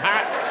when it was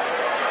hot.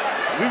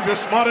 We was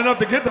just smart enough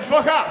to get the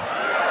fuck out.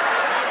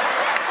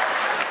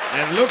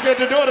 And look at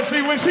the door to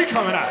see when she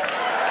coming out.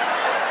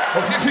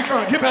 Oh, here she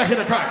coming. Get back in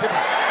the car. Get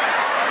back.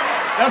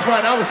 That's right.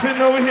 I was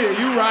sitting over here.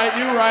 You right.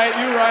 I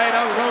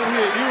was over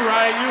here. You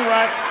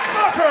right.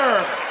 Fuck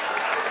her.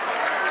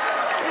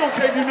 It don't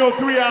take you no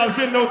 3 hours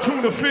getting no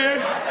tuna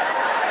fish.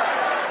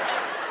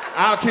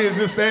 Our kids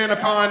just stay in the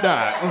car and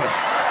die.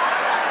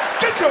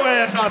 Get your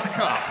ass out the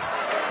car.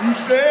 You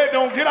said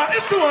don't get out.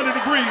 It's 200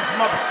 degrees,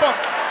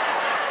 motherfucker.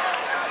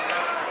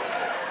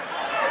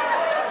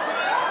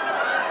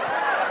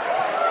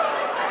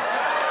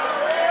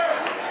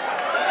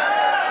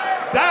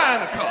 Die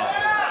in the car.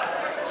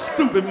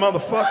 Stupid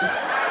motherfuckers.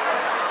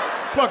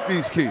 Fuck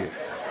these kids.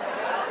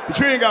 But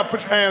you ain't got to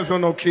put your hands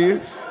on no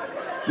kids.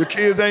 Your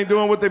kids ain't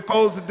doing what they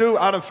supposed to do.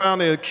 I done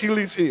found their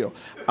Achilles heel.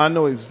 I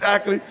know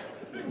exactly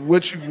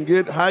what you can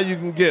get, how you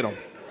can get them.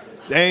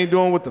 They ain't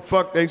doing what the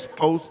fuck they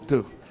supposed to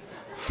do.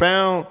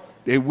 Found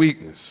their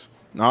weakness.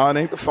 No, it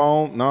ain't the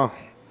phone, no.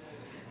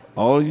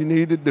 All you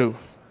need to do,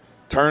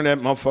 turn that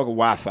motherfucker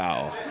Wi-Fi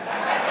off.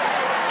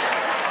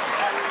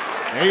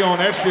 They on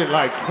that shit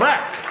like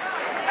crack.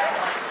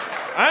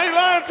 I ain't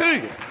lying to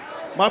you.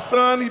 My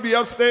son, he be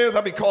upstairs,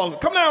 I be calling him,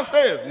 come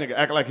downstairs. Nigga,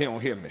 act like he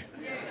don't hear me.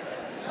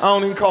 I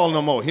don't even call him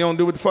no more. He don't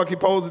do what the fuck he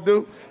supposed to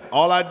do.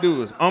 All I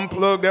do is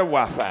unplug that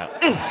Wi-Fi.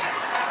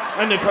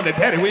 And then come to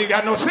daddy, we ain't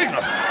got no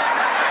signal.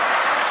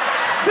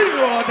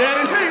 Signal,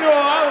 daddy, signal.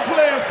 I was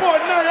playing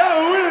Fortnite. I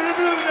was really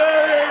doing that.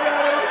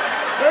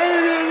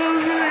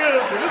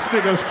 This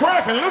nigga's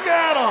cracking, look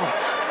at him.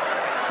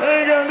 I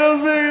ain't got no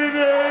signal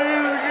today.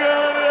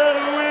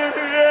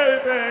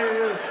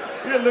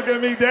 You look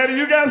at me, daddy,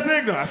 you got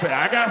signal. I said,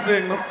 I got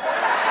signal.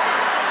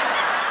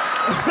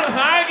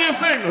 I ain't get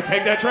signal.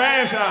 Take that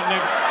trash out,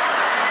 nigga.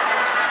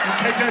 You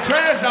take that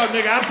trash out,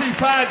 nigga. I see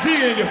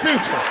 5G in your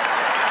future.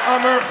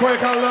 I'm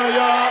Earthquake. I love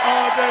y'all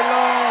all day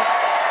long.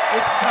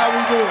 This is how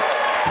we do it.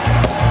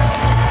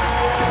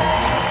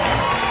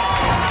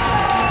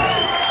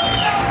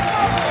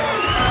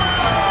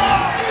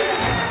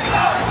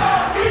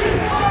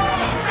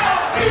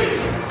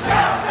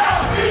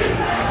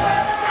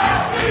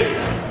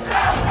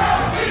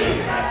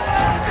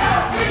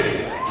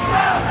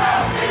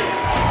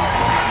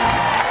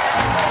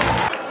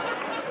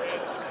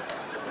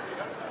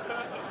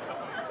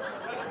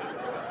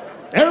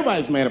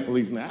 Everybody's mad at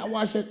police now. I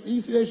watched that.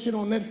 You see that shit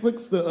on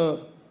Netflix?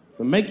 The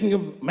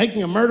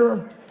making a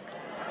murderer,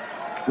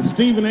 the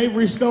Stephen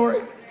Avery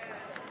story.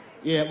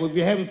 Yeah, well, if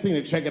you haven't seen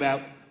it, check it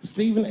out.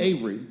 Stephen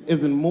Avery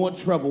is in more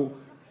trouble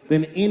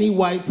than any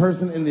white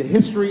person in the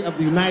history of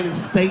the United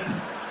States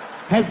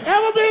has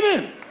ever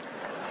been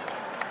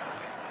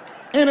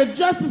in. In a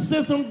justice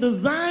system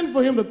designed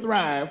for him to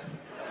thrive,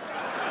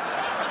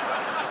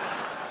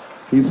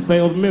 he's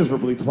failed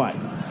miserably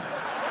twice.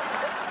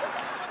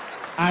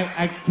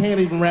 I can't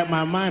even wrap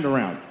my mind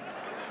around it.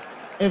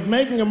 If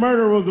Making a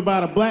Murderer was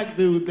about a black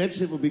dude, that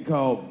shit would be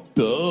called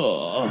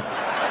Duh. Of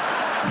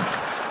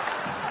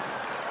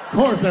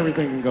course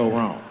everything can go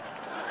wrong.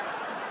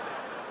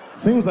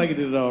 Seems like he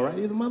did it all right.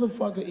 The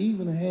motherfucker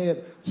even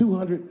had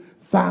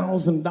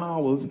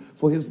 $200,000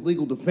 for his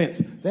legal defense.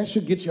 That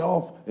should get you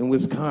off in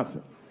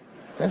Wisconsin.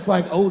 That's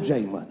like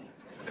OJ money.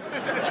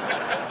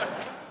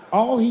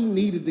 All he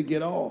needed to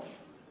get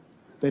off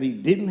that he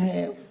didn't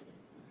have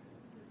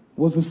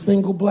was a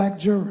single black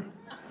juror.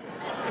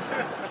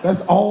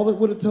 That's all it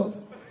would have took.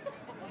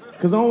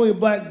 Because only a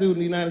black dude in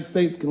the United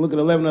States can look at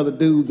 11 other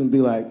dudes and be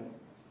like,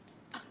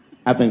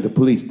 I think the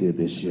police did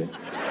this shit.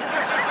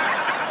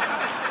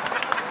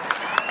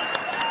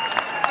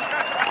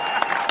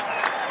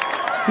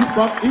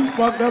 He's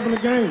fucked up in the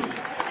game.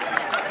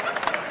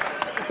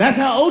 That's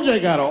how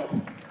OJ got off.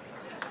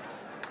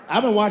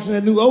 I've been watching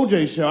that new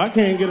OJ show. I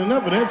can't get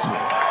enough of that shit.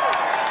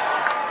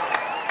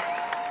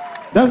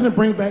 Doesn't it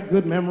bring back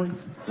good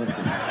memories?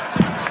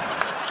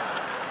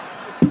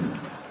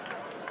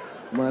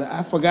 But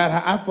I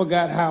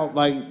forgot how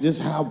like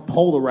just how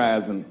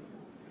polarizing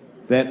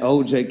that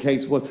OJ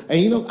case was. And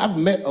you know, I've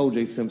met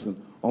OJ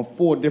Simpson on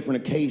 4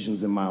 different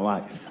occasions in my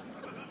life.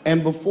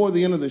 And before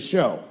the end of the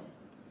show,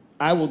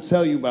 I will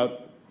tell you about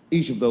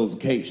each of those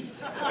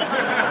occasions.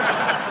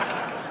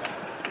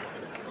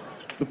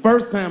 The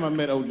first time I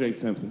met O.J.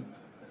 Simpson,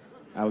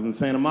 I was in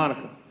Santa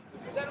Monica.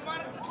 Santa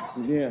Monica?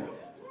 Yeah.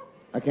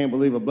 I can't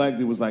believe a black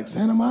dude was like,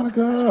 Santa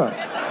Monica.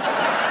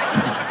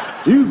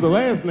 He was the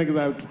last niggas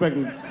I was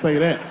expecting to say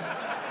that.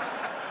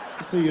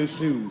 Let's see your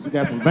shoes. You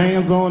got some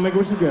Vans on, nigga?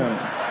 What you got on?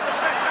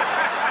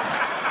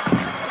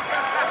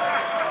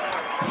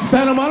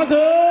 Santa Monica!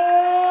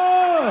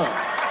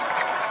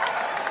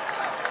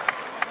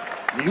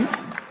 You?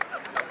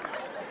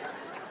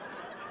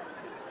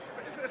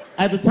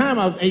 At the time,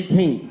 I was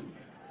 18.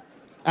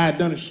 I had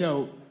done a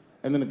show,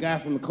 and then a guy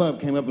from the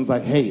club came up and was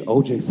like, hey,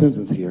 O.J.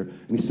 Simpson's here,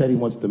 and he said he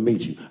wants to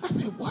meet you. I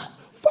said, what?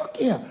 Fuck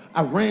yeah.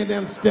 I ran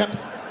down the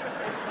steps,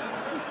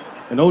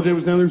 and O.J.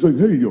 was down there. He's like,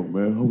 hey, yo,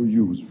 man, how are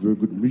you? It's very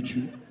good to meet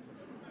you,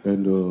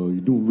 and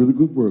you're doing really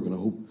good work, and I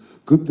hope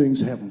good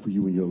things happen for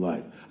you in your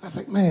life. I was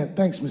like, man,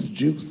 thanks, Mr.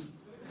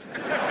 Juice.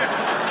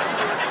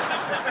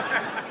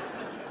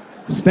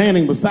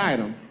 Standing beside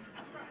him,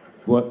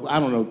 well, I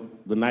don't know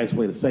the nice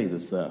way to say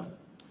this,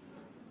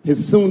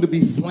 his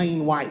soon-to-be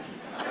slain wife.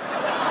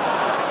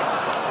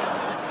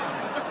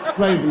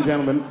 Ladies and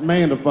gentlemen,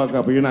 man the fuck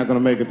up or you're not gonna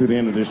make it through the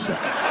end of this show.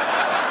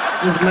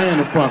 Just man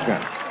the fuck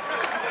up.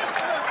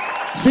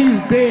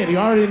 She's dead, you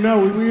already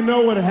know, we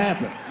know what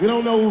happened. We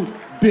don't know who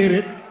did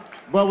it,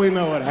 but we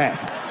know what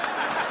happened.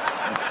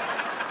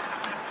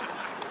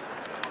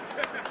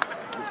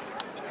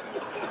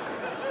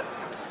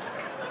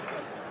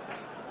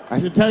 I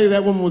should tell you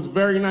that woman was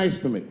very nice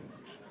to me.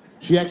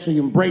 She actually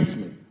embraced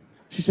me.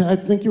 She said, I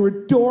think you're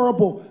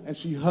adorable. And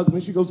she hugged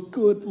me. She goes,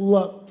 good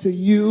luck to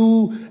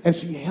you. And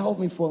she held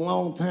me for a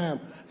long time.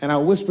 And I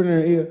whispered in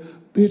her ear,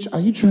 bitch, are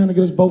you trying to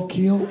get us both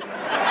killed?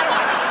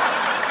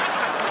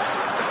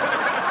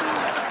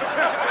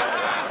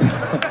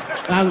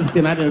 I'm just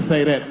kidding, I didn't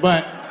say that.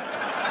 But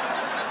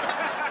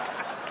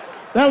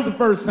that was the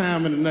first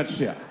time in a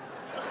nutshell.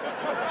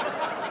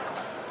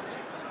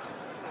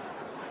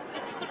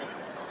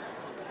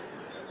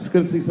 It's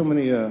good to see so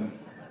many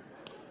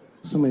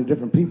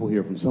different people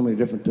here from so many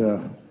different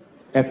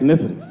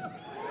ethnicities.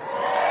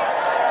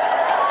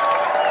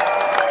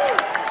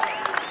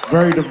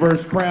 Very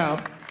diverse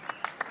crowd.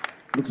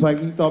 Looks like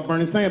you thought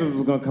Bernie Sanders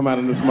was gonna come out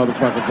in this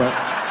motherfucker, but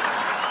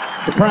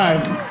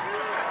surprise,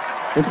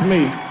 it's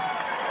me.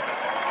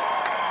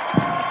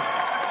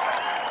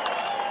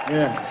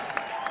 Yeah.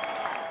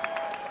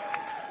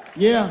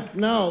 Yeah,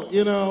 no,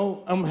 you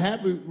know, I'm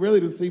happy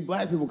really to see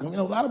black people come. You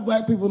know, a lot of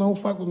black people don't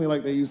fuck with me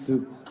like they used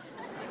to.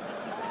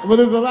 But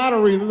there's a lot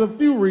of reasons, there's a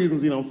few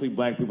reasons you don't see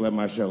black people at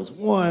my shows.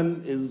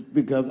 One is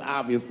because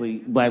obviously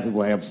black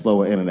people have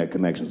slower internet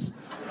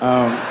connections.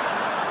 I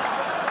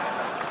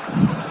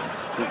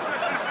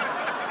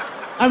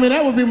mean,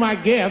 that would be my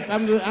guess. I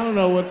don't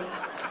know what.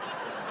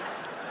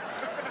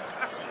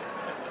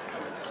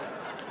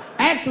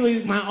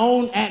 Actually, my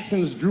own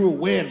actions drew a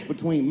wedge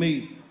between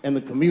me and the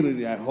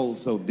community I hold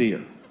so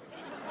dear.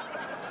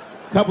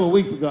 A couple of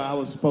weeks ago, I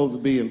was supposed to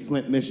be in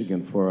Flint,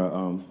 Michigan for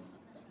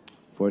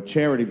a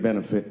charity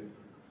benefit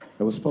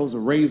that was supposed to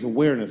raise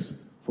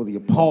awareness for the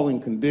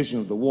appalling condition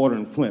of the water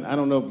in Flint. I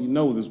don't know if you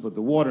know this, but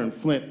the water in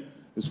Flint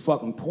is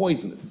fucking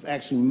poisonous. It's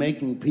actually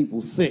making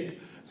people sick.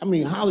 I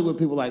mean, Hollywood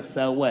people like,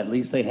 so what? At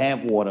least they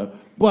have water.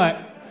 But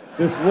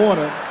this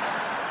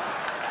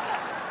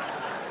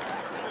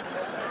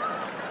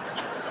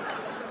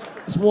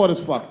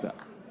water's fucked up.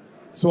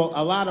 So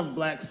a lot of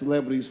black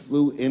celebrities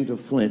flew into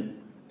Flint,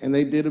 and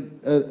they did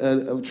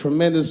a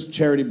tremendous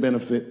charity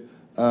benefit,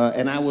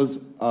 and I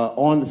was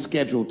on the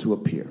schedule to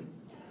appear.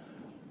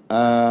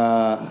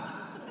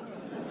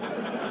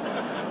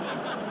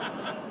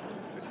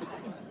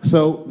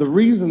 So the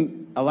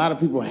reason a lot of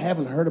people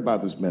haven't heard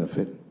about this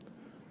benefit,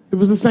 it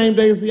was the same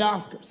day as the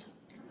Oscars.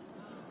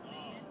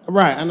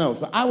 Right, I know.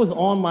 So I was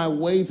on my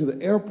way to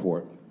the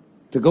airport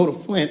to go to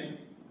Flint,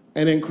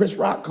 and then Chris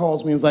Rock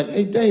calls me and is like,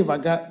 hey, Dave, I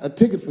got a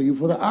ticket for you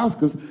for the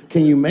Oscars.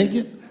 Can you make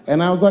it?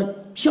 And I was like,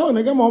 sure,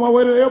 nigga, I'm on my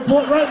way to the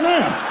airport right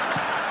now.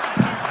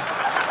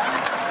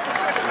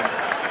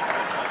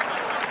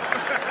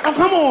 Oh,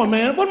 come on,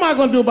 man. What am I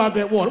gonna do about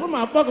that water? What am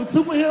I, a fucking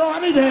superhero? I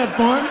need to have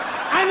fun.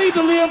 I need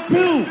to live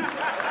too.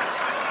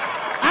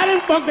 I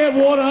didn't fuck that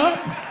water up.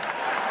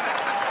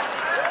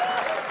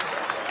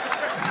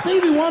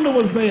 Stevie Wonder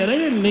was there. They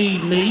didn't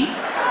need me.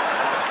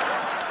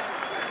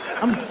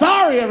 I'm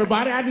sorry,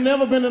 everybody. I've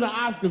never been to the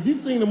Oscars. You've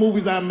seen the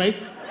movies I make.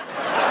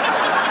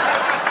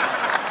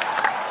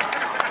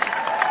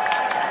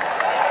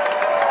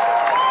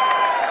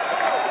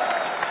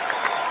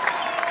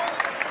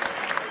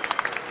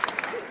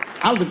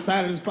 I was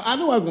excited as fuck. I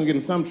knew I was gonna get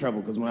in some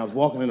trouble because when I was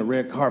walking in the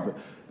red carpet,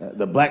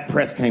 the black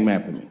press came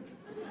after me.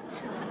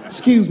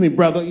 Excuse me,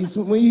 brother.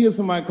 When you hear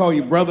somebody call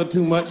you brother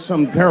too much,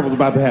 something terrible's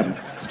about to happen.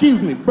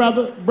 Excuse me,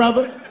 brother.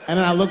 And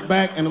then I looked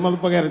back and the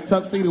motherfucker had a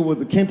tuxedo with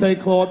the kente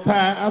cloth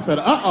tie. I said,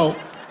 uh-oh.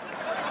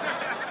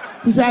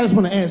 He said, I just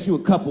want to ask you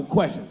a couple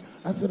questions.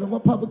 I said,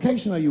 what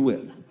publication are you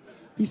with?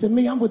 He said,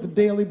 me, I'm with the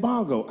Daily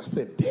Bongo. I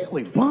said,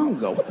 Daily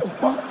Bongo? What the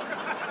fuck?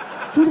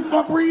 Who the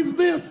fuck reads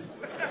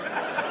this?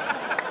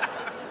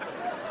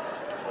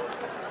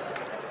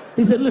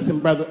 He said, listen,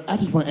 brother, I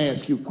just want to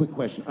ask you a quick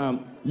question.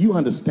 You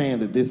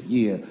understand that this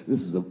year,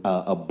 this is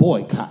a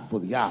boycott for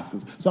the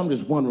Oscars, so I'm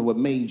just wondering what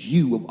made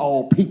you, of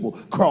all people,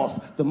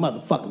 cross the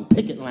motherfucking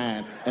picket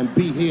line and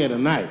be here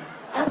tonight.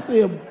 I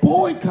said,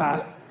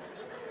 boycott?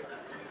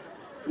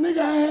 Nigga,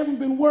 I haven't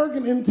been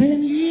working in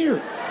 10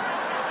 years.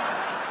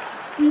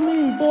 What do you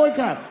mean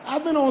boycott?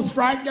 I've been on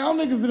strike. Y'all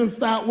niggas didn't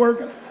stop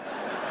working.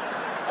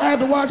 I had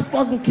to watch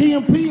fucking Key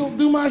and Peele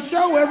do my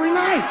show every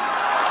night.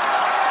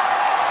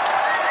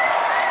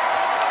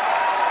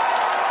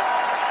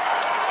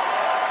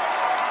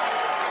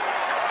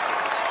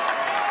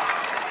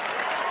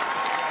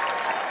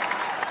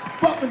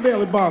 Fuck the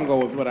Daily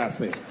Bongo is what I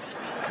said.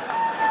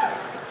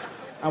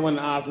 I went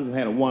to Oscars and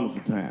had a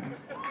wonderful time.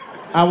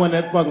 I went in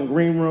that fucking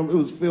green room. It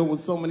was filled with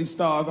so many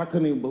stars, I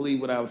couldn't even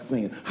believe what I was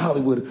seeing.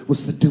 Hollywood was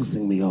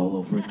seducing me all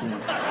over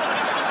again.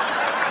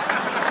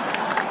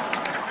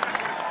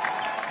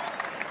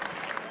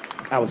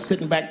 I was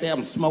sitting back there,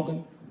 I'm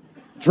smoking,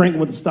 drinking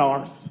with the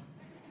stars.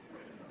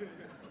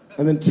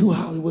 And then 2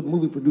 Hollywood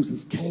movie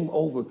producers came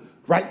over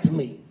right to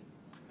me.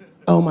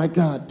 Oh my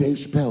God, Dave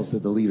Chappelle,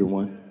 said the leader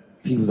one.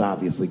 He was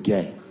obviously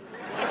gay.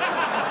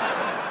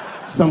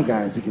 Some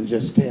guys you can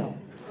just tell.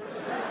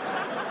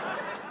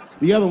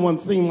 The other one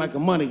seemed like a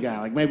money guy,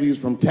 like maybe he was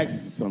from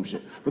Texas or some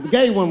shit. But the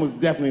gay one was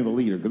definitely the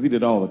leader, because he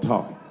did all the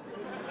talking.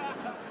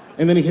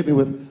 And then he hit me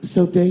with,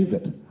 so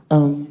David,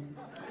 do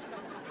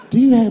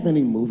you have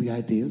any movie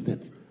ideas that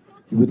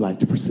you would like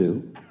to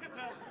pursue?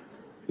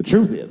 The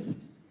truth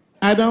is,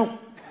 I don't.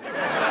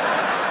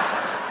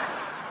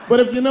 But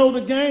if you know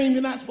the game,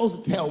 you're not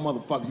supposed to tell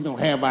motherfuckers you don't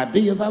have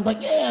ideas. I was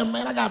like, yeah,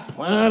 man, I got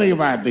plenty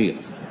of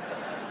ideas.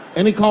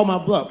 And he called my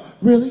bluff.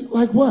 Really?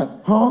 Like what?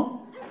 Huh?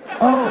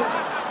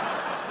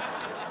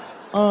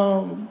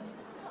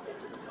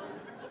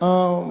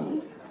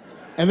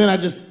 And then I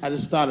just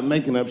started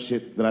making up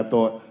shit that I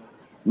thought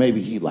maybe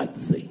he'd like to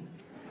see.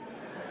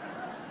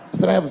 I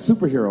said, I have a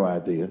superhero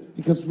idea.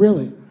 He goes,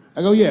 really?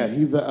 I go, yeah,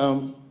 he's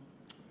a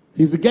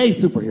gay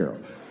superhero.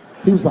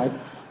 He was like,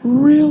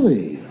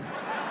 really?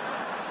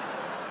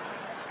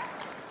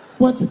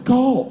 What's it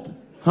called?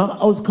 Huh?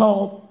 Oh,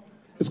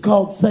 it's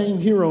called Same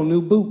Hero,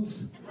 New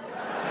Boots.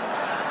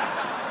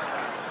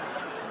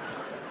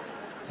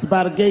 It's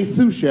about a gay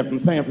sous chef in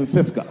San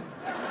Francisco.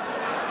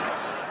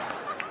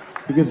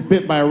 He gets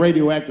bit by a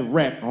radioactive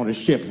rat on his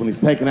shift when he's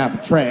taking out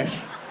the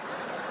trash.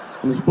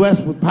 And is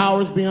blessed with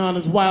powers beyond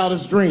his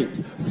wildest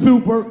dreams.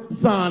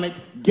 Supersonic,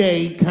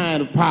 gay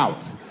kind of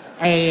powers.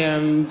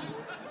 And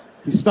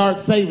he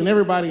starts saving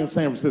everybody in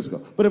San Francisco.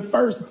 But at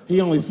first,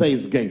 he only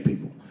saves gay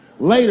people.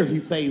 Later, he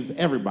saves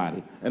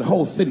everybody, and the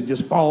whole city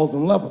just falls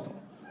in love with him.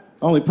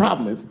 The only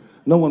problem is,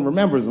 no one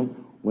remembers him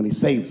when he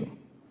saves them.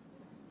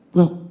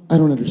 Well, I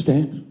don't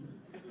understand.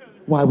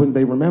 Why wouldn't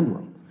they remember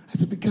him? I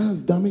said,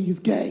 because, dummy, he's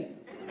gay.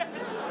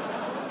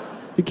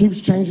 He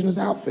keeps changing his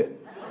outfit.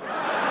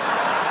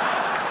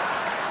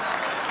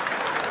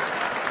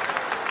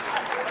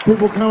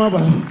 People come up,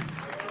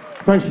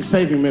 thanks for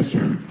saving, mister.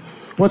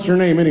 What's your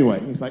name anyway?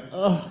 And he's like,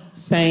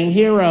 same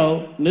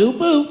hero, new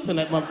boots, and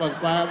that motherfucker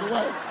flies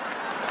away.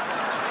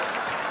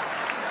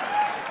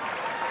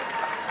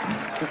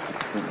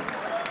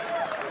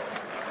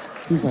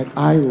 He was like,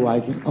 I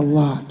like it a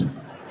lot.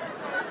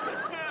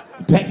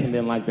 The Texan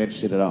didn't like that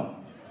shit at all.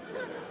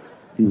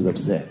 He was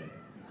upset.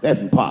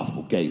 That's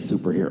impossible, gay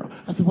superhero.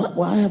 I said, what?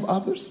 Well, I have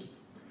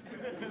others.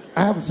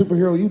 I have a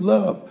superhero you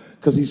love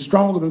because he's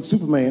stronger than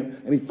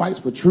Superman and he fights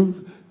for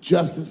truth,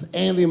 justice,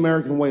 and the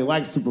American way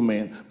like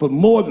Superman, but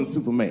more than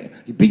Superman.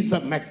 He beats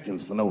up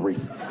Mexicans for no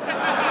reason.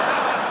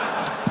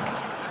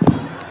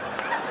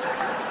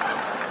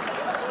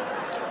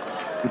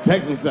 The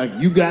Texan's like,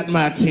 you got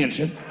my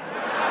attention.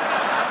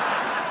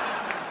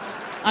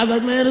 I was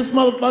like, man, this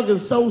motherfucker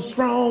is so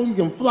strong, he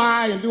can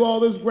fly and do all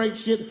this great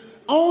shit.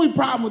 Only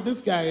problem with this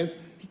guy is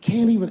he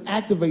can't even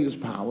activate his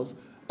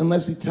powers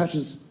unless he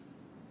touches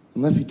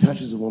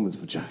a woman's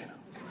vagina.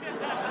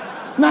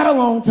 Not a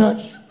long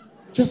touch,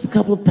 just a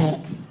couple of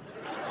pats.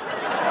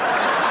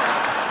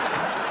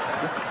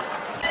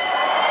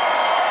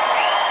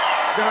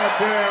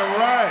 Goddamn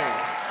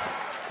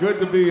right. Good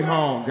to be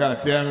home,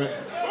 goddamn it.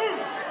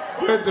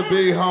 Good to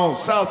be home.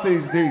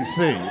 Southeast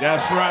DC,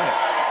 that's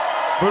right.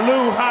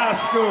 Blue High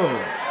School.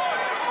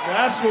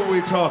 That's what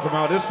we talk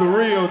about. It's the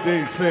real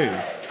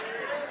DC.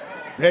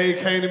 They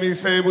came to me and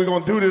said, we're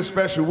gonna do this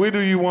special. Where do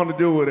you want to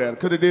do it at?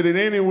 Could have did it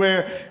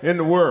anywhere in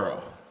the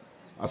world.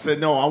 I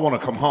said, no, I want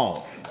to come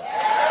home.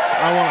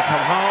 I want to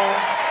come home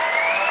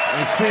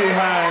and see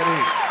how it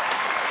is.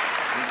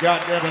 And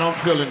goddamn it, I'm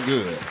feeling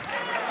good.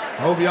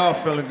 I hope y'all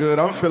feeling good.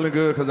 I'm feeling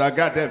good because I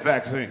got that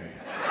vaccine.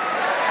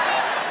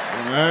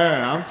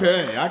 Man, I'm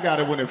telling you, I got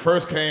it when it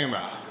first came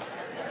out.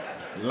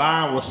 The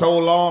line was so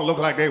long, looked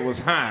like they was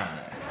hiring.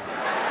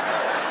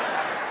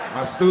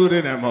 I stood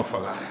in that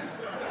motherfucker.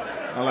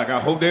 I'm like, I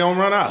hope they don't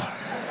run out.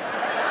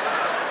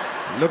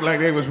 It looked like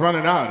they was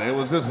running out. It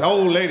was this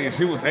old lady,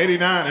 she was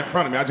 89 in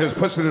front of me. I just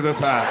pushed her to the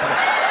side.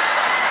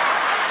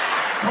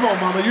 Come on,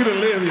 mama, you done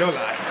lived your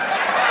life.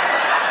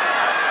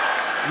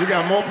 You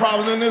got more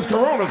problems than this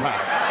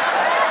coronavirus.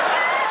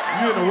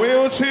 You're in a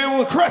wheelchair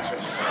with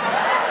crutches.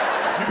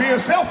 You're being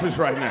selfish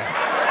right now.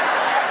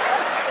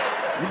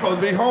 You're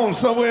supposed to be home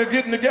somewhere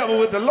getting together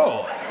with the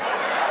Lord.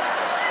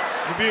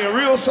 You're being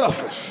real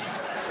selfish.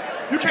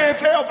 You can't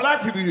tell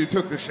black people you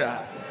took the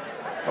shot.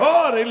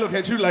 Oh, they look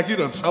at you like you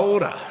done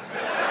sold out.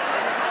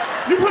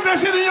 You put that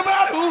shit in your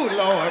body? Ooh,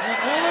 Lord.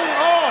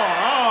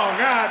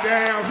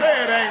 Goddamn.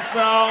 Say it ain't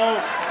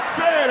so.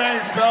 Say it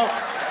ain't so.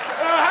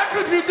 How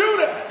could you do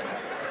that?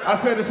 I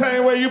said the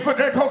same way you put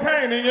that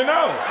cocaine in your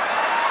nose.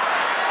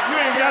 You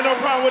ain't got no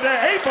problem with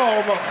that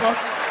 8-ball,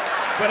 motherfucker.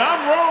 But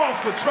I'm wrong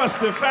for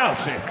trusting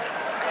Fauci.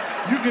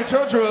 You get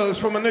your drugs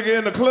from a nigga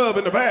in the club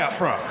in the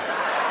bathroom.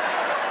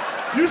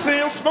 You see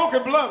him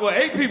smoking blunt with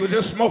 8 people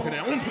just smoking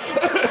it.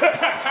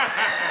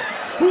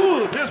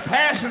 Ooh, just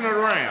passing it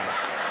around.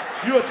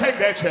 You'll take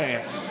that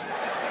chance.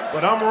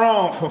 But I'm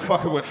wrong for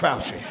fucking with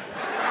Fauci.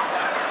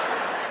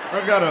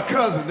 I got a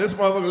cousin, this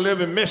motherfucker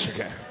live in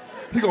Michigan.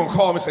 He gonna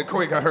call me and say,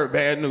 Quake, I heard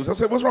bad news. I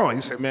said, what's wrong?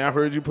 He said, man, I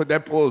heard you put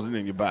that poison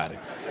in your body.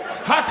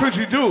 How could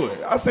you do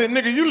it? I said,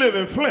 nigga, you live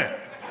in Flint.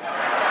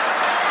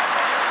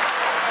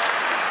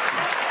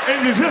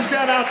 And you just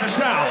got out the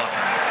shower.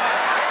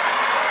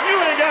 You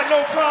ain't got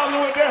no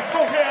problem with that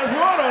folk-ass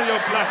water on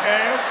your black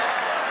ass.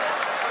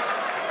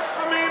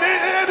 I mean,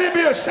 they'd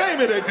be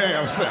ashamed of their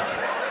damn self.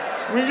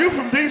 When you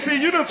from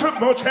D.C., you done took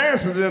more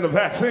chances than the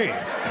vaccine.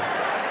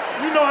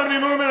 You know how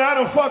many women I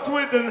done fucked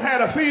with and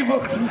had a fever?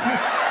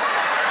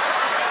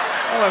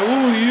 I'm like,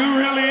 ooh, you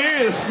really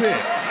is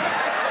sick.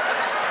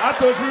 I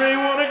thought you ain't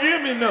want to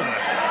give me none.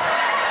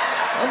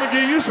 I'm gonna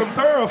give you some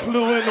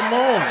Theraflu in the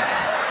morning.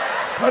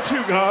 But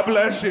you, God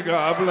bless you,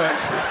 God bless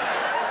you.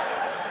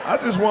 I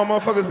just want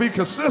motherfuckers to be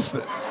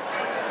consistent.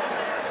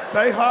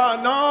 Stay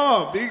hard,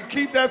 no.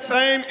 Keep that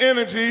same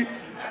energy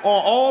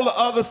on all the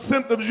other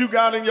symptoms you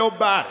got in your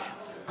body.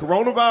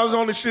 Coronavirus is the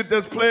only shit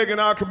that's plaguing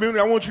our community.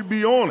 I want you to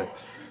be on it.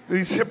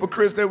 These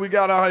hypocrites that we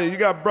got out here. You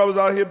got brothers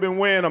out here been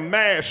wearing a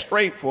mask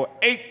straight for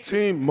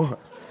 18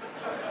 months.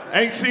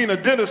 Ain't seen a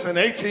dentist in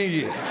 18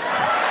 years.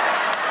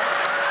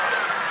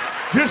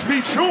 Just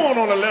be chewing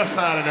on the left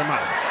side of their mouth.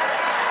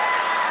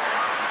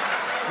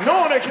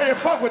 Knowing they can't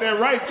fuck with their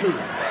right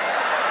tooth.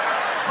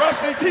 Brush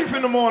their teeth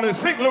in the morning,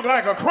 sink look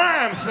like a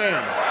crime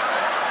scene.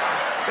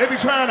 They be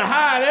trying to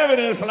hide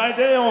evidence like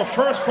they on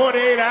first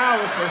 48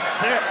 hours or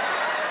shit.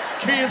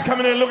 Kids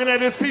coming in looking at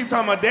this teeth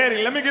talking about,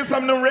 Daddy, let me get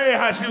some of them red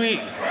hots you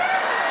eat.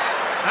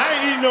 I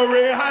ain't eating no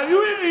red hot.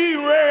 You ain't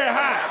eating red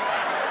hot.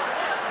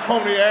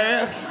 Phony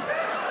ass.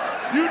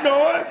 You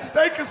know it.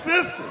 Stay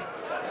consistent.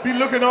 Be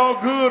looking all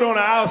good on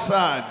the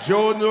outside.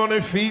 Jordans on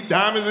their feet,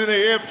 diamonds in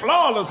their head,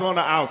 flawless on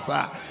the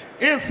outside.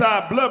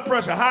 Inside, blood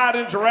pressure higher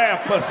than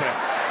giraffe pussy.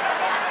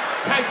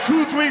 Type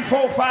 2, 3,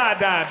 4, 5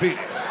 diabetes.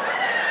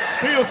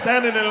 Still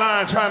standing in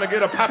line trying to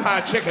get a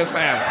Popeye chicken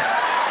sandwich.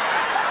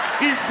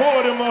 Eat 4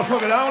 of them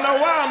motherfuckers. I don't know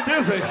why I'm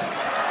dizzy.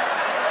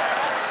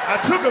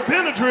 I took a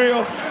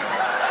Benadryl.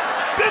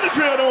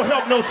 Benadryl don't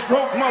help no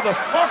stroke,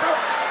 motherfucker.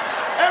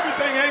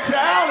 Everything ain't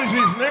your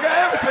allergies, nigga.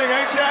 Everything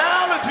ain't your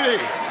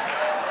allergies.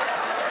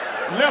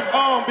 Left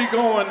arm be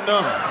going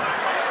numb.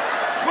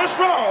 What's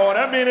wrong? Oh,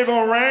 that mean it's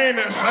gonna rain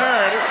this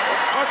Saturday.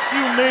 What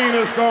you mean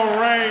it's gonna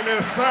rain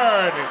this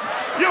Saturday?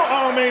 Your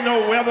arm ain't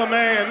no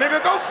weatherman, nigga.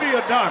 Go see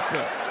a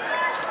doctor.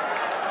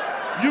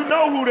 You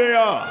know who they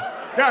are.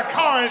 Got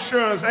car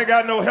insurance, ain't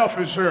got no health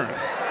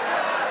insurance.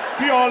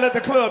 He all at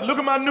the club. Look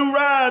at my new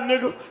ride,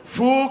 nigga.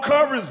 Full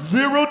coverage,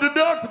 0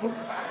 deductible.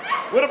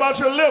 What about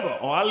your liver?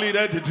 Oh, I leave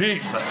that to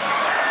Jesus.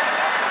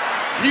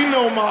 He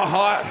know my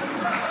heart.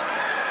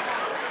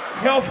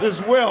 Health is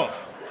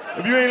wealth.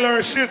 If you ain't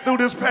learned shit through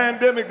this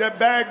pandemic, that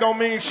bag don't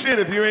mean shit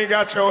if you ain't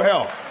got your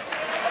health.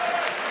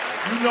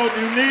 You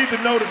need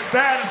to know the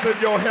status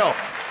of your health.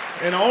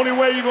 And the only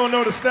way you're gonna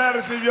know the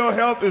status of your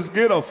health is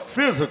get a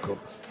physical.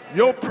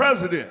 Your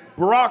president,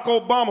 Barack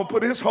Obama,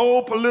 put his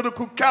whole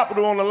political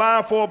capital on the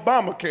line for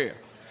Obamacare.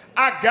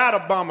 I got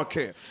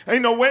Obamacare.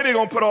 Ain't no way they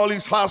gonna put all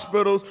these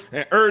hospitals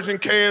and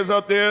urgent cares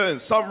up there and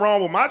something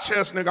wrong with my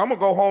chest, nigga. I'm gonna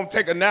go home,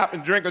 take a nap,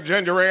 and drink a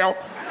ginger ale.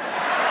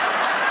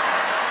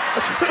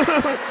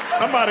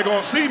 Somebody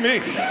gonna see me.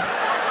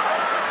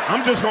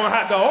 I'm just gonna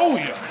have to owe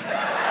you.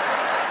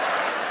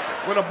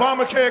 When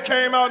Obamacare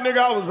came out, nigga,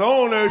 I was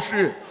on that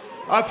shit.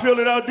 I filled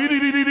it out,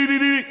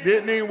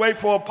 didn't even wait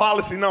for a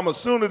policy number.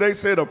 Sooner they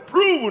said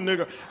approval,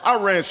 nigga, I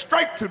ran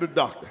straight to the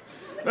doctor.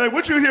 They're like,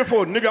 what you here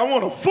for, nigga? I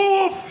want a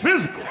full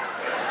physical.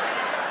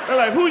 They're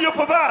like, who your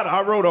provider?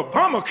 I wrote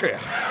Obamacare.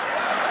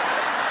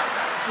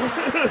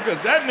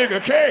 Because that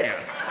nigga cares.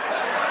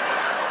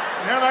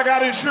 Now I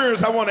got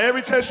insurance. I want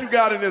every test you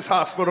got in this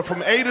hospital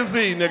from A to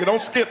Z, nigga.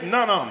 Don't skip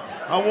none of them.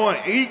 I want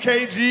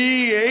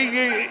EKG,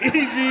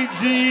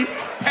 EGG,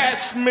 Pat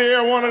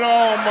smear, one of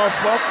all,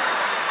 motherfucker.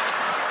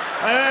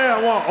 Hey,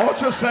 I want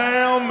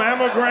ultrasound,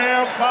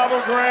 mammogram,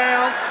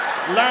 fathogram,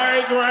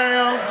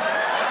 larrygram,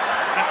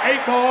 an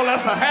 8-ball,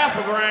 that's a half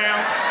a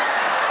gram.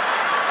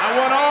 I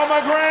want all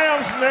my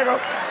grams, nigga.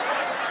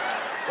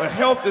 But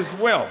health is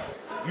wealth.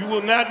 You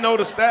will not know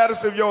the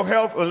status of your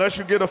health unless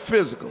you get a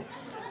physical.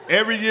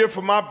 Every year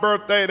for my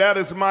birthday, that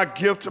is my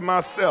gift to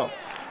myself.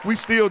 We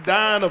still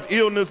dying of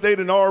illness they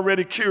done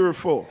already cured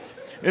for.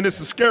 And it's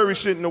the scary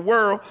shit in the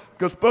world,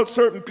 because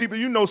certain people,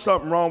 you know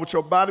something wrong with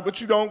your body,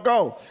 but you don't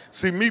go.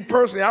 See, me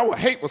personally, I would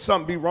hate for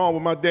something to be wrong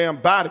with my damn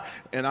body,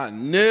 and I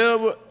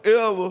never,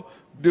 ever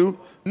do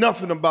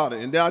nothing about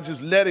it. And then I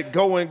just let it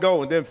go and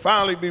go, and then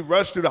finally be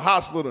rushed to the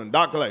hospital, and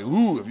doctor like,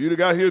 ooh, if you'd have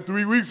got here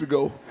 3 weeks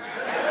ago,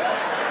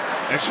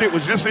 that shit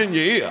was just in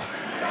your ear.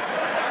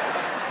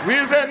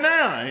 Where's that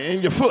now?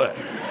 In your foot.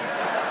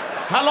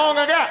 How long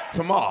I got?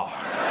 Tomorrow.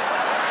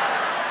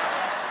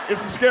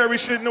 It's the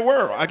scariest shit in the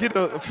world. I get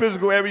a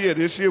physical every year.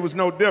 This year was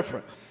no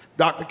different.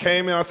 Doctor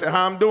came in, I said,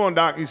 how I'm doing,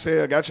 doc? He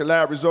said, I got your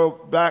lab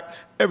result back.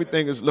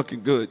 Everything is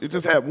looking good. You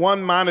just have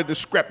one minor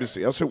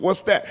discrepancy. I said,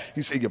 what's that?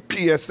 He said, your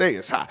PSA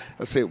is high.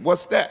 I said,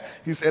 what's that?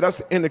 He said,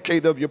 that's an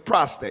indicator of your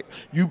prostate.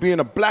 You being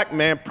a black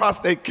man,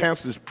 prostate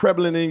cancer is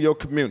prevalent in your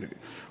community.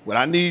 What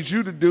I need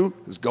you to do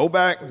is go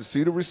back and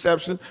see the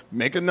reception,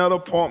 make another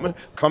appointment,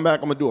 come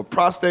back, I'm gonna do a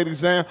prostate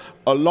exam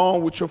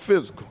along with your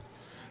physical.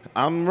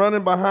 I'm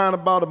running behind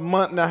about a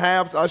month and a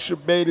half. I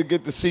should be able to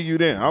get to see you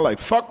then. I'm like,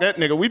 fuck that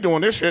nigga, we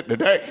doing this shit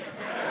today.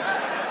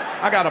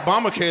 I got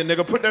Obamacare,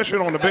 nigga, put that shit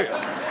on the bill.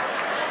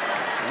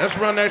 Let's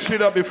run that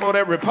shit up before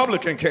that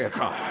Republican care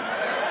comes.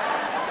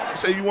 He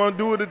said, you wanna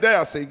do it today?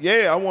 I said,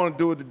 yeah, I wanna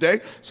do it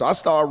today. So I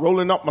started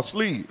rolling up my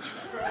sleeves.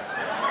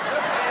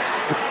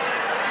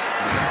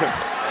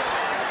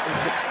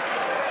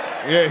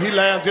 Yeah, he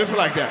laughed just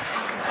like that.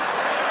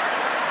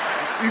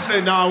 He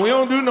said, nah, we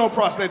don't do no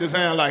prostate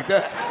exam like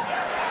that.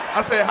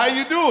 I said, how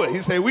you do it?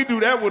 He said, we do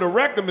that with a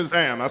rectum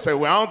exam. I said,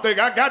 well, I don't think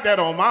I got that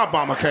on my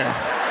Obamacare.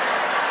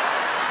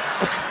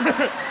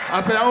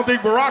 I said, I don't think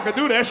Barack could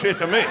do that shit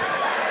to me.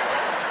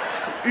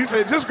 He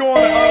said, just go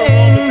on the other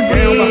room, Mr.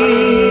 Gale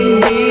behind.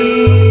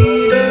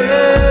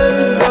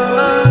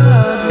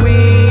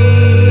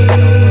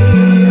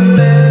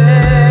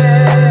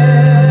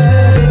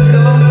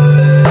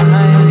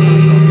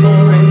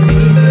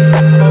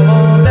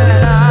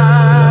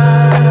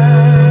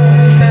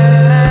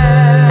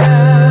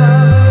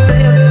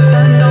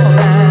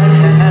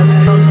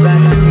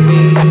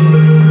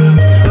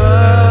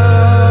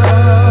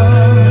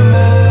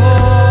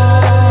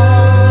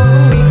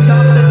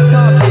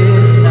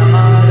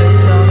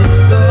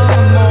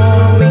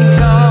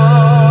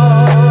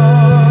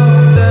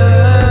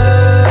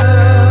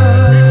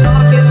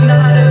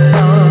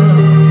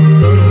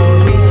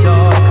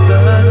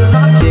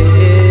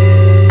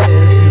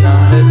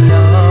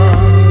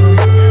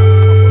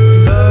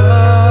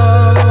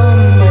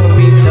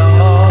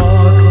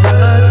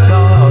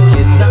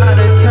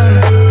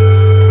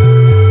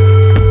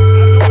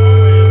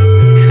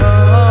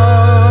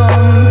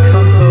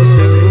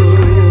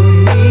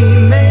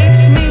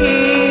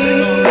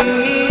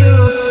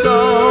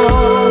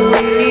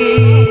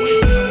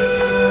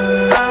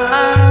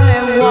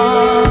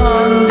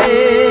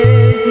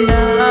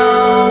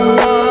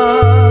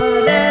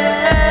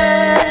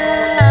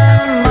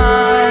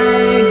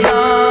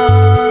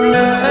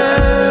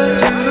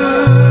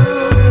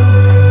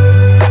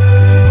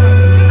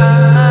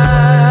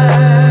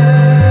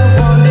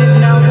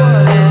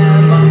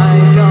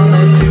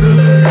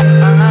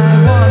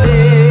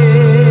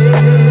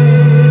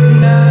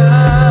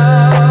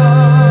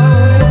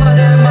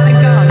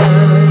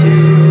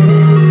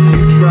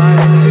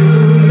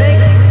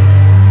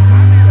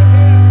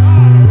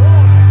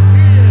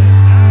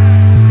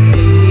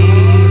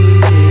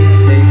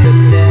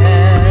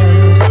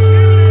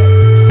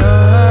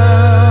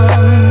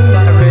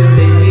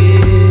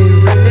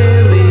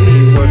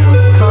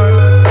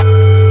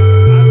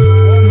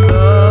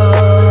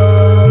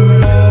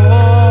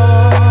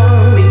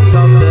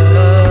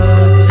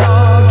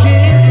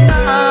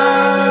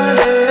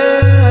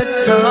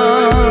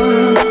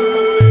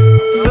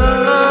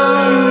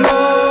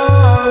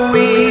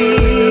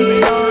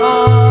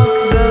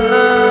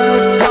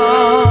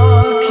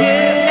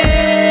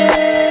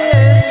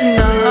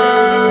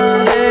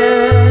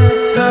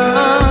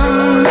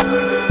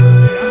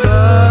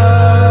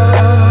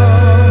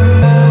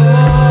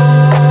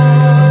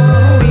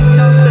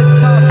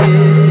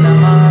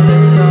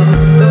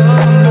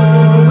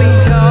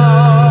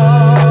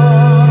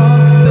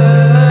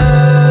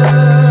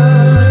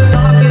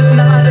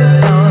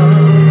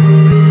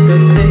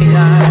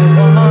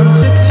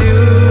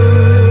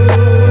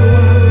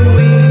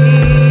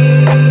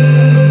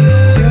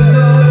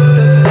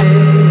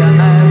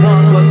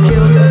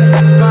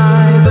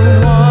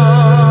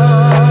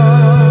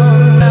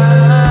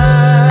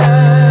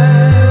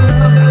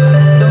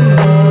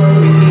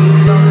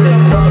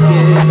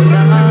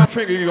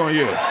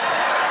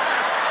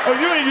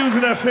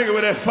 Finger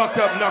with that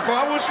fucked up knuckle.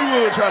 I wish you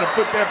would try to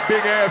put that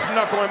big ass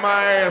knuckle in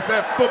my ass,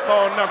 that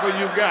football knuckle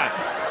you got.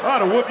 I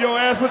ought to whoop your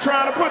ass for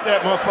trying to put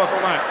that motherfucker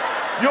on.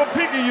 Your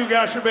pinky you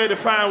got should be able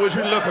to find what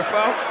you're looking for.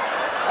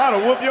 I ought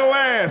to whoop your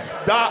ass,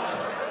 Doc.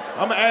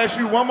 I'm gonna ask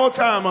you one more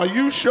time. Are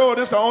you sure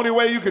this is the only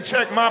way you can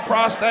check my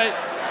prostate?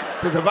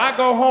 Because if I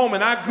go home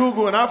and I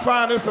Google and I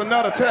find this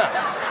another test,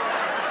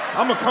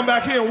 I'm gonna come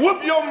back here and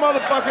whoop your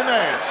motherfucking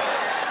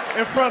ass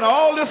in front of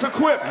all this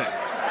equipment.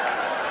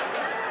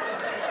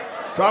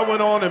 So I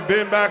went on and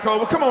bent back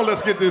over. Come on,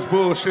 let's get this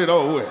bullshit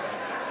over with.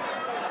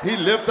 He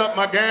lifted up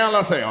my gown.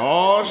 I say,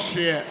 oh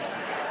shit,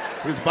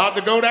 it's about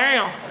to go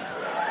down.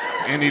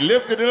 And he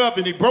lifted it up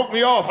and he broke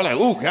me off. I'm like,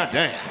 ooh,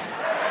 goddamn.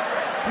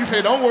 He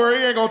said, don't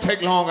worry, it ain't gonna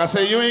take long. I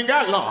said, you ain't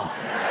got long.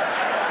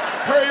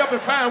 Hurry up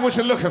and find what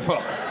you're looking for.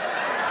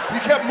 He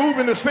kept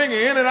moving his finger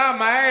in and out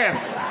my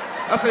ass.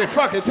 I said,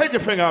 fuck it, take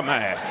your finger out my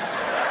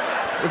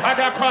ass. If I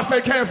got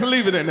prostate cancer,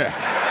 leave it in there.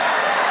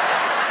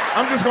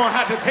 I'm just gonna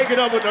have to take it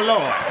up with the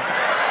Lord.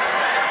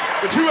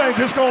 But you ain't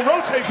just gonna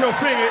rotate your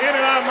finger in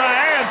and out of my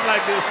ass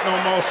like this no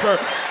more, sir.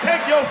 Take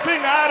your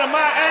finger out of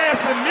my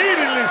ass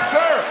immediately,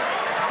 sir.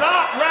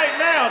 Stop right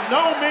now.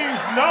 No means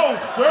no,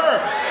 sir.